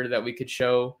Twitter that we could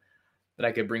show, that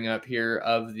I could bring up here,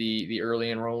 of the early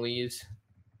enrollees.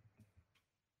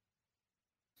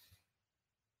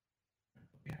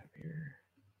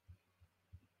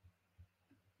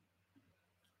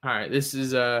 All right, this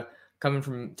is coming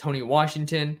from Tony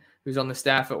Washington, who's on the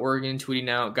staff at Oregon, tweeting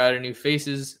out, got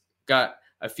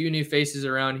a few new faces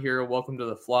around here. Welcome to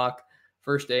the flock.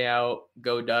 First day out,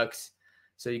 go Ducks.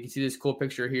 So you can see this cool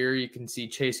picture here. You can see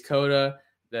Chase Cota,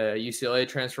 the UCLA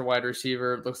transfer wide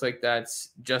receiver. It looks like that's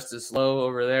Justice Lowe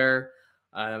over there.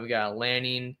 We got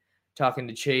Lanning talking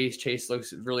to Chase. Chase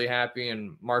looks really happy.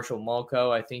 And Marshall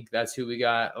Malco, I think that's who we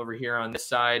got over here on this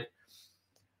side.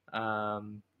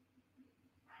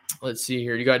 Let's see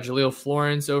here. You got Jaleel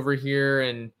Florence over here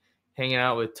and hanging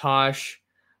out with Tosh.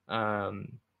 I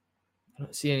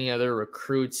don't see any other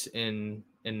recruits in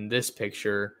this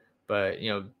picture, but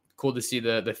cool to see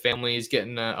the families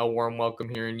getting a warm welcome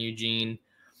here in Eugene.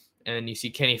 And then you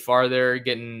see Kenny Farr there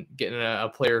getting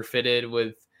a player fitted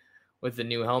with the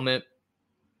new helmet.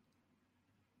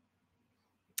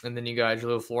 And then you got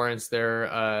Jaleel Florence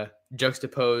there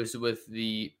juxtaposed with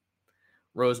the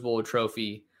Rose Bowl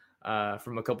trophy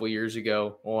from a couple years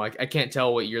ago. Well, I can't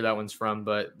tell what year that one's from,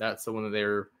 but that's the one that they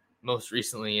were most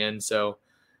recently in. So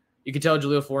you can tell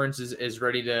Jaleel Florence is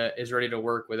ready to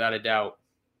work without a doubt.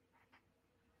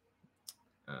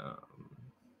 All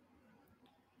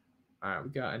right, we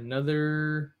got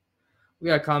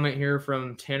a comment here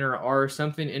from Tanner R.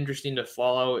 Something interesting to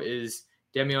follow is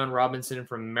Demion Robinson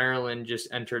from Maryland just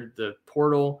entered the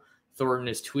portal. Thornton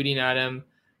is tweeting at him.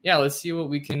 Yeah, let's see what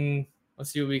we can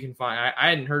find. I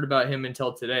hadn't heard about him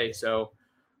until today, so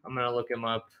I'm gonna look him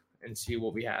up and see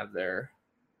what we have there.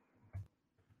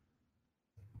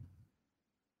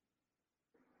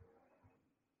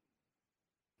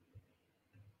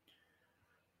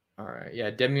 All right, yeah,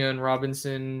 Demion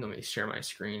Robinson. Let me share my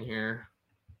screen here.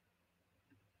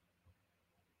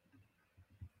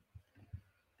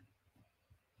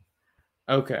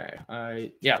 Okay,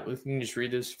 we can just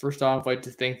read this. First off, I'd like to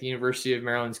thank the University of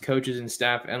Maryland's coaches and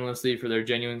staff endlessly for their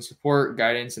genuine support,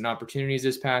 guidance, and opportunities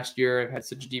this past year. I've had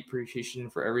such a deep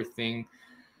appreciation for everything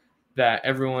that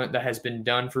has been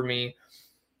done for me.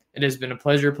 It has been a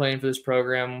pleasure playing for this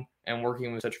program and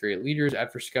working with such great leaders.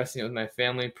 After discussing it with my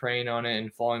family, praying on it,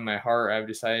 and following my heart, I've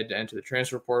decided to enter the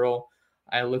transfer portal.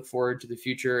 I look forward to the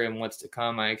future and what's to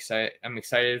come. I'm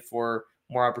excited for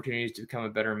more opportunities to become a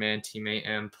better man, teammate,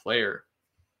 and player.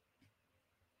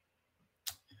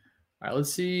 All right,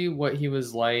 let's see what he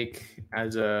was like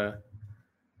as a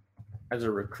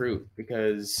recruit,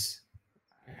 because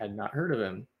I had not heard of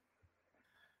him.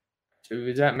 So he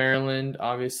was at Maryland,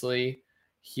 obviously.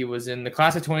 He was in the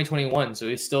class of 2021, so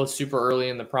he's still super early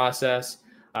in the process.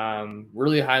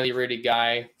 Really highly rated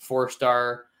guy,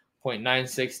 4-star,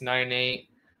 .9698.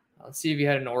 Let's see if he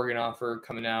had an Oregon offer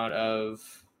coming out of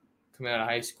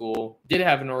high school. Did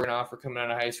have an Oregon offer coming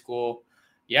out of high school.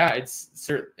 Yeah,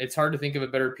 it's hard to think of a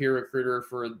better peer recruiter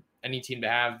for any team to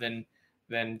have than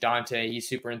Dante. He's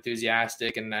super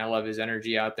enthusiastic, and I love his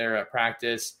energy out there at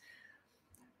practice.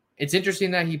 It's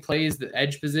interesting that he plays the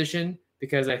edge position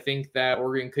because I think that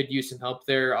Oregon could use some help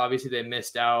there. Obviously, they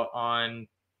missed out on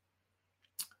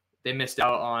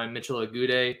Mitchell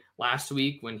Agude last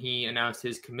week when he announced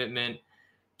his commitment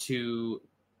to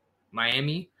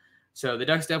Miami. So the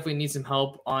Ducks definitely need some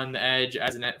help on the edge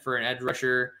for an edge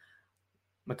rusher.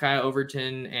 Micaiah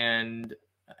Overton and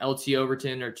LT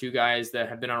Overton are two guys that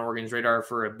have been on Oregon's radar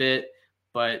for a bit.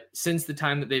 But since the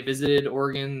time that they visited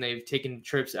Oregon, they've taken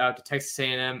trips out to Texas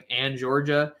A&M and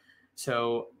Georgia.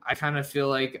 So I kind of feel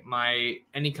like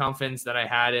any confidence that I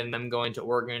had in them going to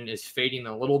Oregon is fading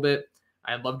a little bit.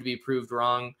 I'd love to be proved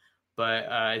wrong, but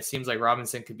it seems like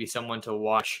Robinson could be someone to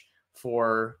watch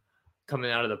for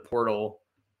coming out of the portal.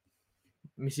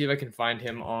 Let me see if I can find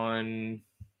him on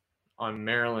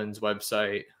Maryland's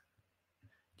website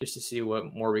just to see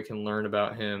what more we can learn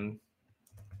about him.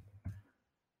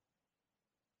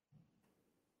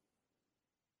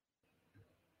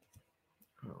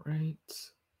 All right.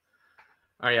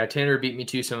 Yeah, Tanner beat me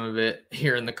to some of it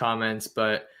here in the comments,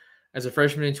 but as a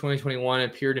freshman in 2021,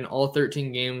 appeared in all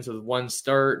 13 games with 1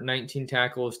 start, 19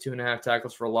 tackles, 2.5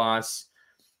 tackles for loss,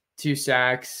 2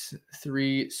 sacks,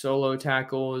 3 solo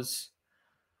tackles.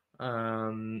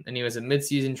 And he was a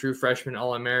midseason true freshman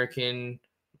All-American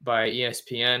by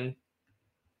ESPN.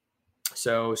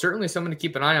 So certainly someone to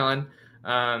keep an eye on.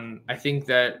 I think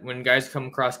that when guys come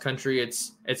across country,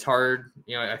 it's hard.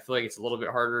 I feel like it's a little bit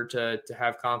harder to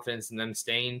have confidence in them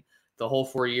staying the whole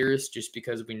 4 years just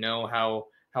because we know how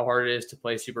hard it is to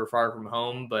play super far from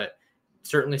home. But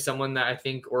certainly someone that I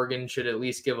think Oregon should at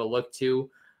least give a look to.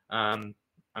 I'm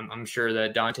sure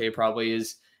that Dante probably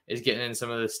is getting in some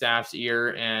of the staff's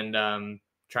ear and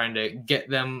trying to get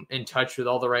them in touch with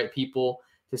all the right people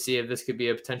to see if this could be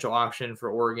a potential option for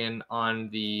Oregon on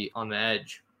the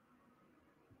edge.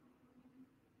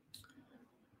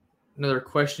 Another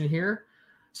question here.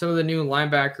 Some of the new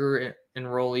linebacker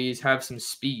enrollees have some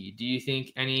speed. Do you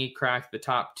think any crack the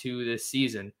top 2 this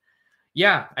season?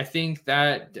 Yeah, I think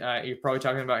that you're probably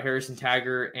talking about Harrison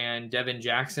Taggart and Devin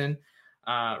Jackson.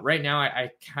 Right now,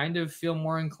 I kind of feel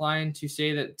more inclined to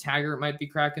say that Taggart might be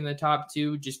cracking the top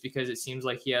 2 just because it seems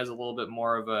like he has a little bit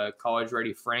more of a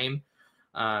college-ready frame.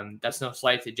 That's no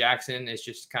slight to Jackson. It's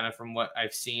just kind of from what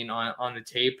I've seen on the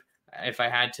tape. If I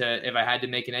had to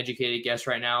make an educated guess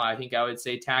right now, I think I would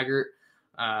say Taggart.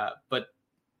 But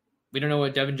we don't know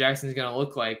what Devin Jackson is going to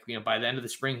look like. By the end of the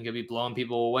spring, he could be blowing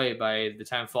people away. By the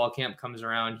time fall camp comes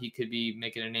around, he could be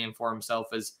making a name for himself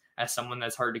as someone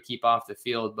that's hard to keep off the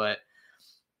field. But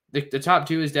the top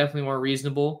 2 is definitely more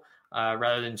reasonable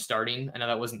rather than starting. I know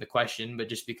that wasn't the question, but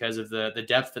just because of the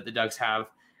depth that the Ducks have,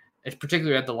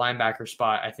 particularly at the linebacker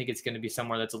spot, I think it's going to be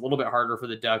somewhere that's a little bit harder for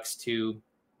the Ducks to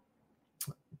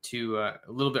a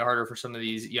little bit harder for some of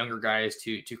these younger guys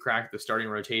to crack the starting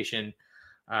rotation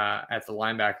at the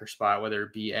linebacker spot, whether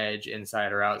it be edge,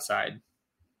 inside, or outside.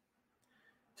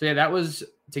 So yeah, that was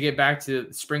to get back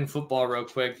to spring football real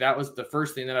quick. That was the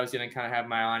first thing that I was going to kind of have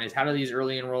my eye on is how do these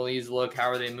early enrollees look? How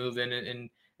are they moving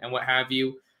and what have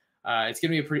you? It's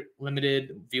going to be a pretty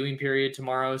limited viewing period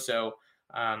tomorrow. So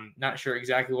not sure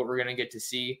exactly what we're going to get to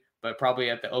see, but probably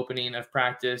at the opening of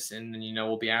practice. And then,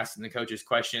 we'll be asking the coaches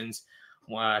questions.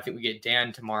 I think we get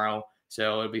Dan tomorrow.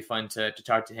 So it'll be fun to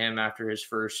talk to him after his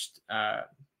first,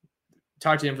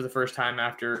 talk to him for the first time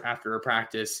after a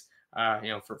practice,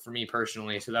 for me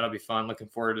personally. So that'll be fun. Looking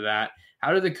forward to that.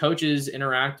 How do the coaches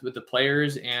interact with the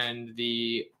players and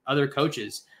the other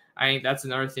coaches? I think that's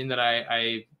another thing that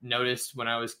I noticed when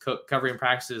I was covering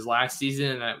practices last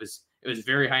season. And that it was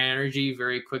very high energy,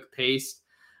 very quick paced,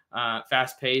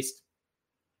 fast paced.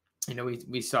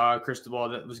 We saw Cristobal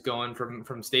that was going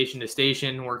from station to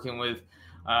station, working with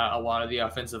a lot of the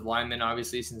offensive linemen,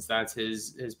 obviously, since that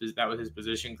was his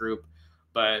position group.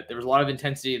 But there was a lot of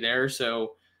intensity there.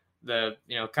 So the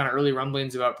kind of early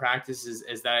rumblings about practice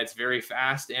is that it's very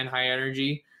fast and high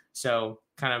energy. So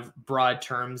kind of broad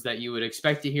terms that you would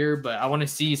expect to hear, but I want to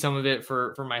see some of it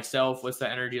for myself. What's the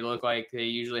energy look like? They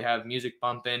usually have music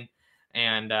bumping,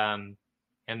 and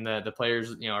the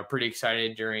players, are pretty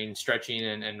excited during stretching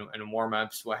and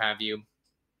warm-ups, what have you.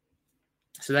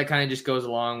 So that kind of just goes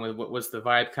along with what's the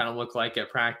vibe kind of look like at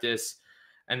practice.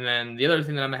 And then the other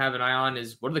thing that I'm gonna have an eye on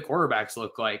is what do the quarterbacks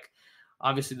look like?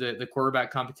 Obviously the quarterback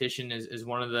competition is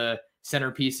one of the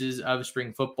centerpieces of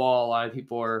spring football. A lot of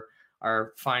people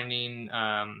are finding,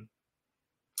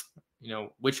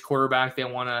 which quarterback they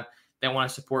want they want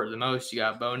to support the most. You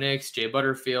got Bo Nix, Jay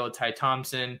Butterfield, Ty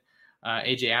Thompson,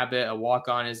 AJ Abbott, a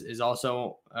walk-on is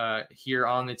also here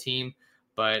on the team.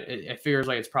 But it feels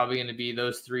like it's probably going to be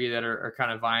those three that are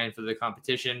kind of vying for the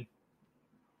competition.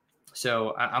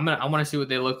 So I want to see what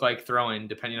they look like throwing,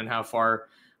 depending on how far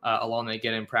along they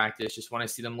get in practice. Just want to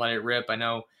see them let it rip. I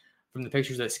know from the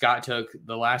pictures that Scott took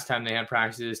the last time they had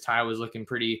practices, Ty was looking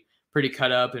pretty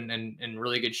cut up and in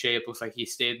really good shape. Looks like he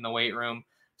stayed in the weight room.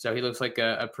 So he looks like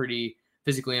a pretty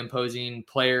physically imposing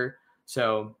player.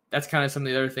 So that's kind of some of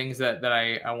the other things that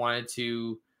I wanted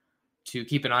to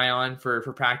keep an eye on for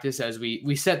practice as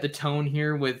we set the tone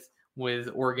here with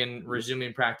Oregon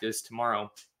resuming practice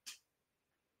tomorrow.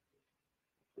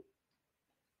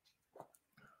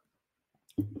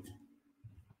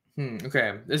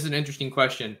 Okay, this is an interesting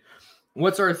question.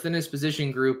 What's our thinnest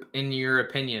position group in your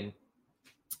opinion?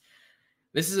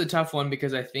 This is a tough one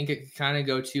because I think it could kind of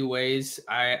go two ways.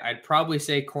 I'd probably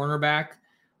say cornerback.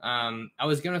 I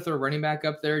was going to throw running back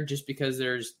up there just because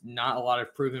there's not a lot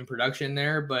of proven production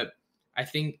there, but I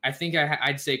think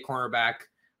I'd say cornerback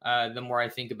the more I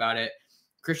think about it.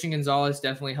 Christian Gonzalez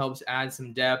definitely helps add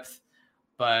some depth,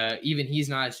 but even he's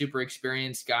not a super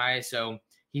experienced guy, so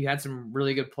he had some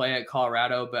really good play at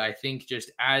Colorado, but I think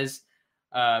just as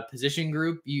a position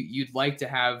group, you'd like to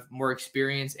have more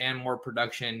experience and more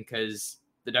production because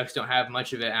the Ducks don't have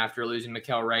much of it after losing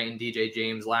Mykael Wright and DJ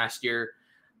James last year.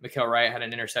 Mykael Wright had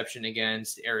an interception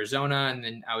against Arizona, and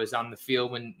then I was on the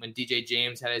field when DJ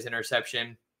James had his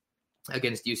interception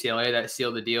against UCLA that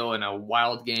sealed the deal in a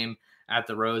wild game at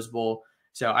the Rose Bowl.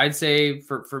 So I'd say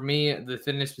for me, the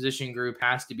thinnest position group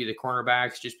has to be the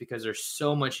cornerbacks just because there's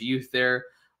so much youth there.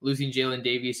 Losing Jalen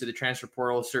Davies to the transfer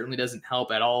portal certainly doesn't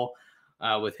help at all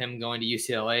with him going to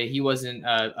UCLA. He wasn't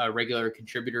a regular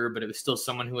contributor, but it was still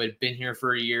someone who had been here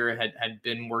for a year, had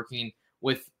been working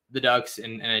with the Ducks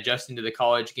and adjusting to the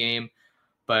college game.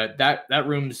 But that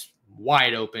room's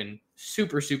wide open,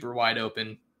 super, super wide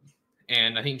open.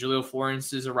 And I think Jaleel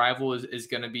Florence's arrival is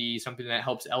going to be something that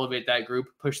helps elevate that group,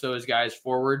 push those guys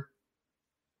forward.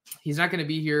 He's not going to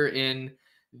be here in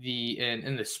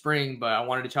the spring, but I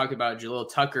wanted to talk about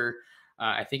Jaleel Tucker.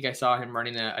 I think I saw him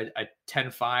running a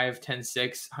 10.5,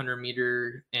 10.6 100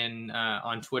 meter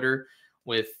on Twitter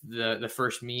with the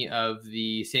first meet of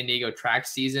the San Diego track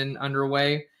season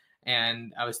underway.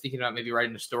 And I was thinking about maybe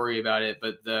writing a story about it,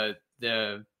 but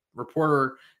the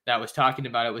reporter that was talking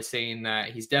about it was saying that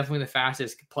he's definitely the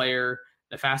fastest player,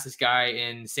 the fastest guy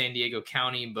in San Diego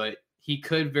County, but he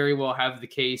could very well have the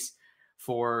case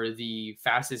for the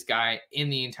fastest guy in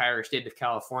the entire state of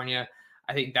California.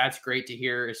 I think that's great to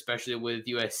hear, especially with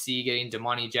USC getting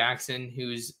Damani Jackson,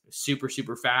 who's super,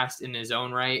 super fast in his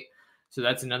own right. So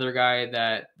that's another guy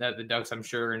that the Ducks, I'm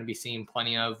sure, are going to be seeing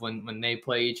plenty of when they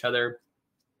play each other.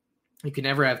 You can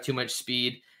never have too much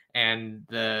speed, and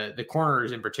the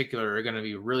corners in particular are going to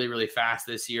be really, really fast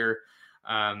this year.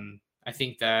 I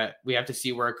think that we have to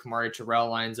see where Kamari Terrell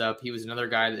lines up. He was another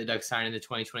guy that the Ducks signed in the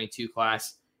 2022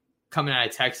 class coming out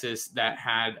of Texas that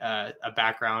had a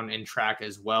background in track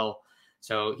as well.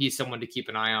 So he's someone to keep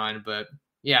an eye on. But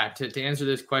yeah, to answer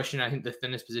this question, I think the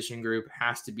thinnest position group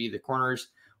has to be the corners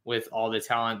with all the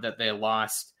talent that they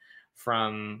lost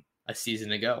from a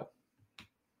season ago.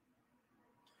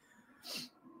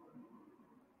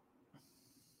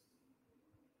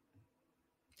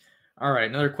 All right,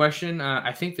 another question.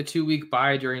 I think the 2-week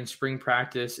bye during spring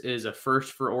practice is a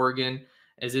first for Oregon.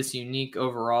 Is this unique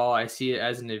overall? I see it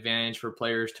as an advantage for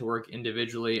players to work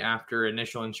individually after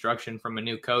initial instruction from a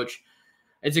new coach.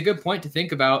 It's a good point to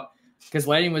think about because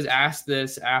Lanning was asked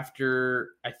this after,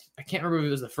 I can't remember if it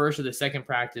was the first or the second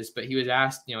practice, but he was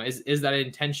asked, is that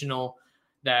intentional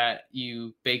that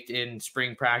you baked in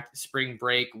spring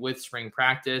break with spring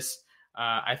practice?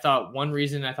 I thought one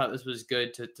reason I thought this was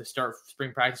good to start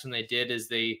spring practice when they did is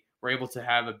they were able to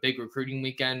have a big recruiting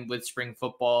weekend with spring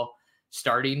football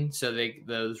starting. So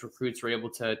those recruits were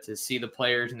able to see the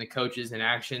players and the coaches in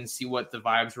action, see what the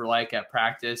vibes were like at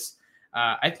practice.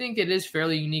 I think it is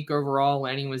fairly unique overall.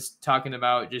 Lanning was talking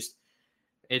about just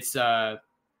it's that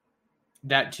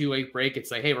 2-week break.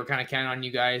 It's like, hey, we're kind of counting on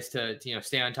you guys to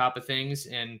stay on top of things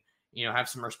and have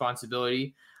some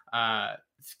responsibility.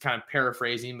 It's kind of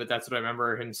paraphrasing, but that's what I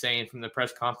remember him saying from the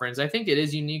press conference. I think it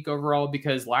is unique overall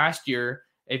because last year,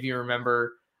 if you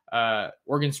remember,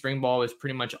 Oregon spring ball was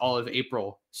pretty much all of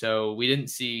April. So we didn't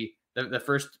see the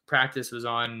first practice was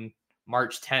on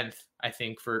March 10th, I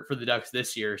think, for the Ducks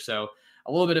this year. So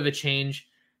a little bit of a change.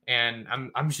 And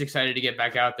I'm just excited to get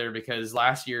back out there because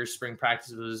last year's spring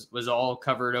practice was all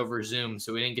covered over Zoom.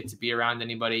 So we didn't get to be around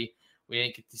anybody. We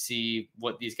didn't get to see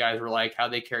what these guys were like, how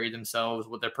they carried themselves,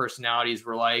 what their personalities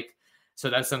were like. So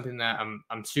that's something that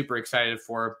I'm super excited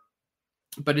for.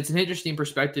 But it's an interesting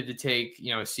perspective to take,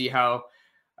 see how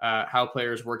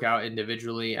players work out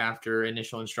individually after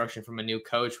initial instruction from a new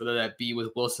coach, whether that be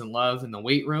with Wilson Love in the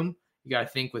weight room. You got to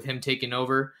think with him taking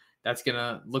over, that's going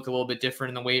to look a little bit different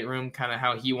in the weight room, kind of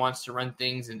how he wants to run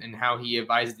things and how he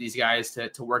advises these guys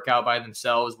to work out by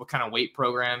themselves. What kind of weight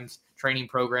programs, training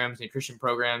programs, nutrition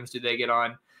programs do they get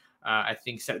on? I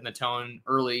think setting the tone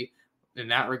early in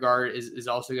that regard is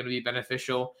also going to be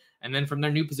beneficial. And then from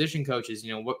their new position coaches,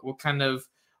 what kind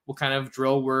of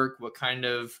drill work, what kind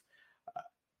of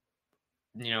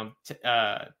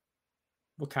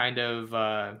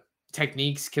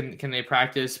techniques can they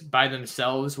practice by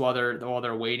themselves while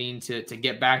they're waiting to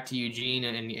get back to Eugene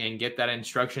and get that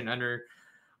instruction under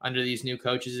these new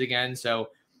coaches again.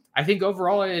 So I think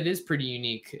overall it is pretty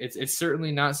unique. It's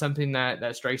certainly not something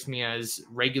that strikes me as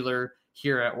regular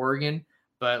here at Oregon,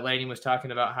 but Lanning was talking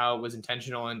about how it was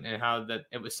intentional and how that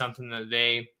it was something that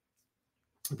they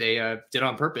did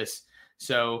on purpose.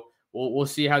 So we'll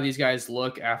see how these guys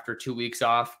look after 2 weeks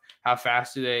off. How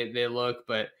fast do they look?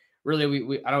 But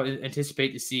really, I don't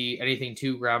anticipate to see anything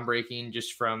too groundbreaking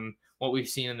just from what we've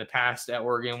seen in the past at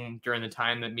Oregon during the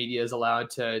time that media is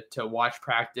allowed to watch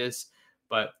practice.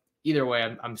 But either way,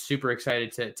 I'm super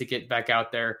excited to get back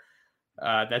out there.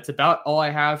 That's about all I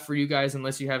have for you guys,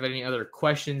 unless you have any other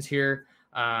questions here.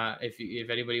 If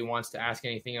anybody wants to ask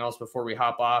anything else before we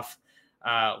hop off,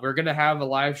 we're going to have a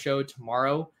live show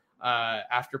tomorrow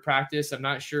after practice. I'm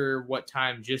not sure what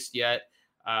time just yet.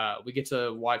 We get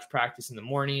to watch practice in the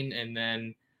morning, and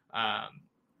then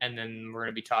we're going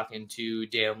to be talking to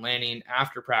Dan Lanning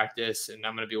after practice, and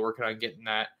I'm going to be working on getting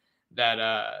that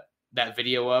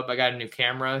video up. I got a new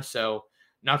camera, so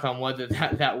knock on wood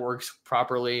that works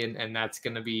properly, and that's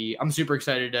going to be. I'm super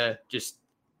excited to just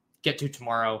get to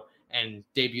tomorrow and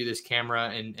debut this camera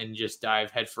and just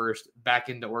dive headfirst back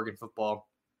into Oregon football.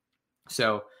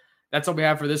 So that's all we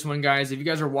have for this one, guys. If you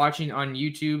guys are watching on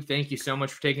YouTube, thank you so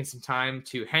much for taking some time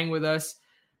to hang with us.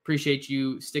 Appreciate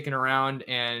you sticking around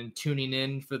and tuning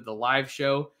in for the live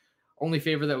show. Only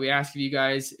favor that we ask of you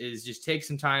guys is just take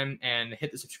some time and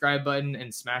hit the subscribe button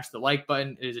and smash the like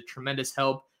button. It is a tremendous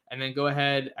help. And then go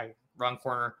ahead, wrong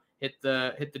corner, hit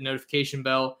the notification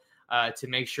bell to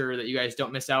make sure that you guys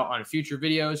don't miss out on future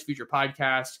videos, future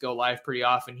podcasts. Go live pretty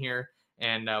often here.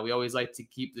 And we always like to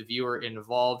keep the viewer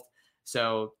involved.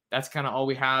 So that's kind of all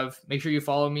we have. Make sure you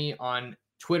follow me on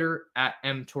Twitter at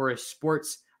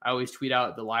mtorresports. I always tweet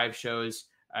out the live shows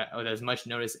with as much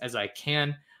notice as I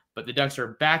can. But the Ducks are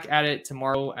back at it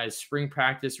tomorrow as spring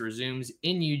practice resumes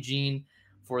in Eugene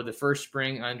for the first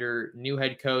spring under new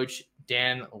head coach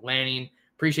Dan Lanning.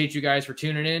 Appreciate you guys for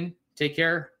tuning in. Take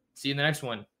care. See you in the next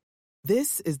one.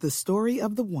 This is the story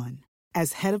of the one.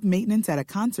 As head of maintenance at a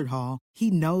concert hall,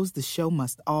 he knows the show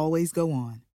must always go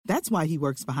on. That's why he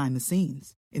works behind the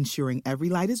scenes, ensuring every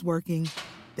light is working,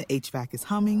 the HVAC is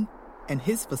humming, and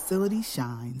his facility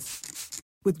shines.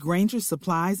 With Grainger's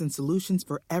supplies and solutions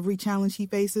for every challenge he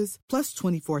faces, plus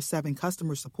 24/7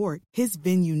 customer support, his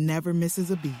venue never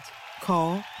misses a beat.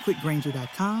 Call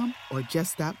quickgrainger.com or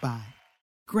just stop by.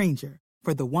 Grainger,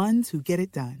 for the ones who get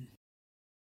it done.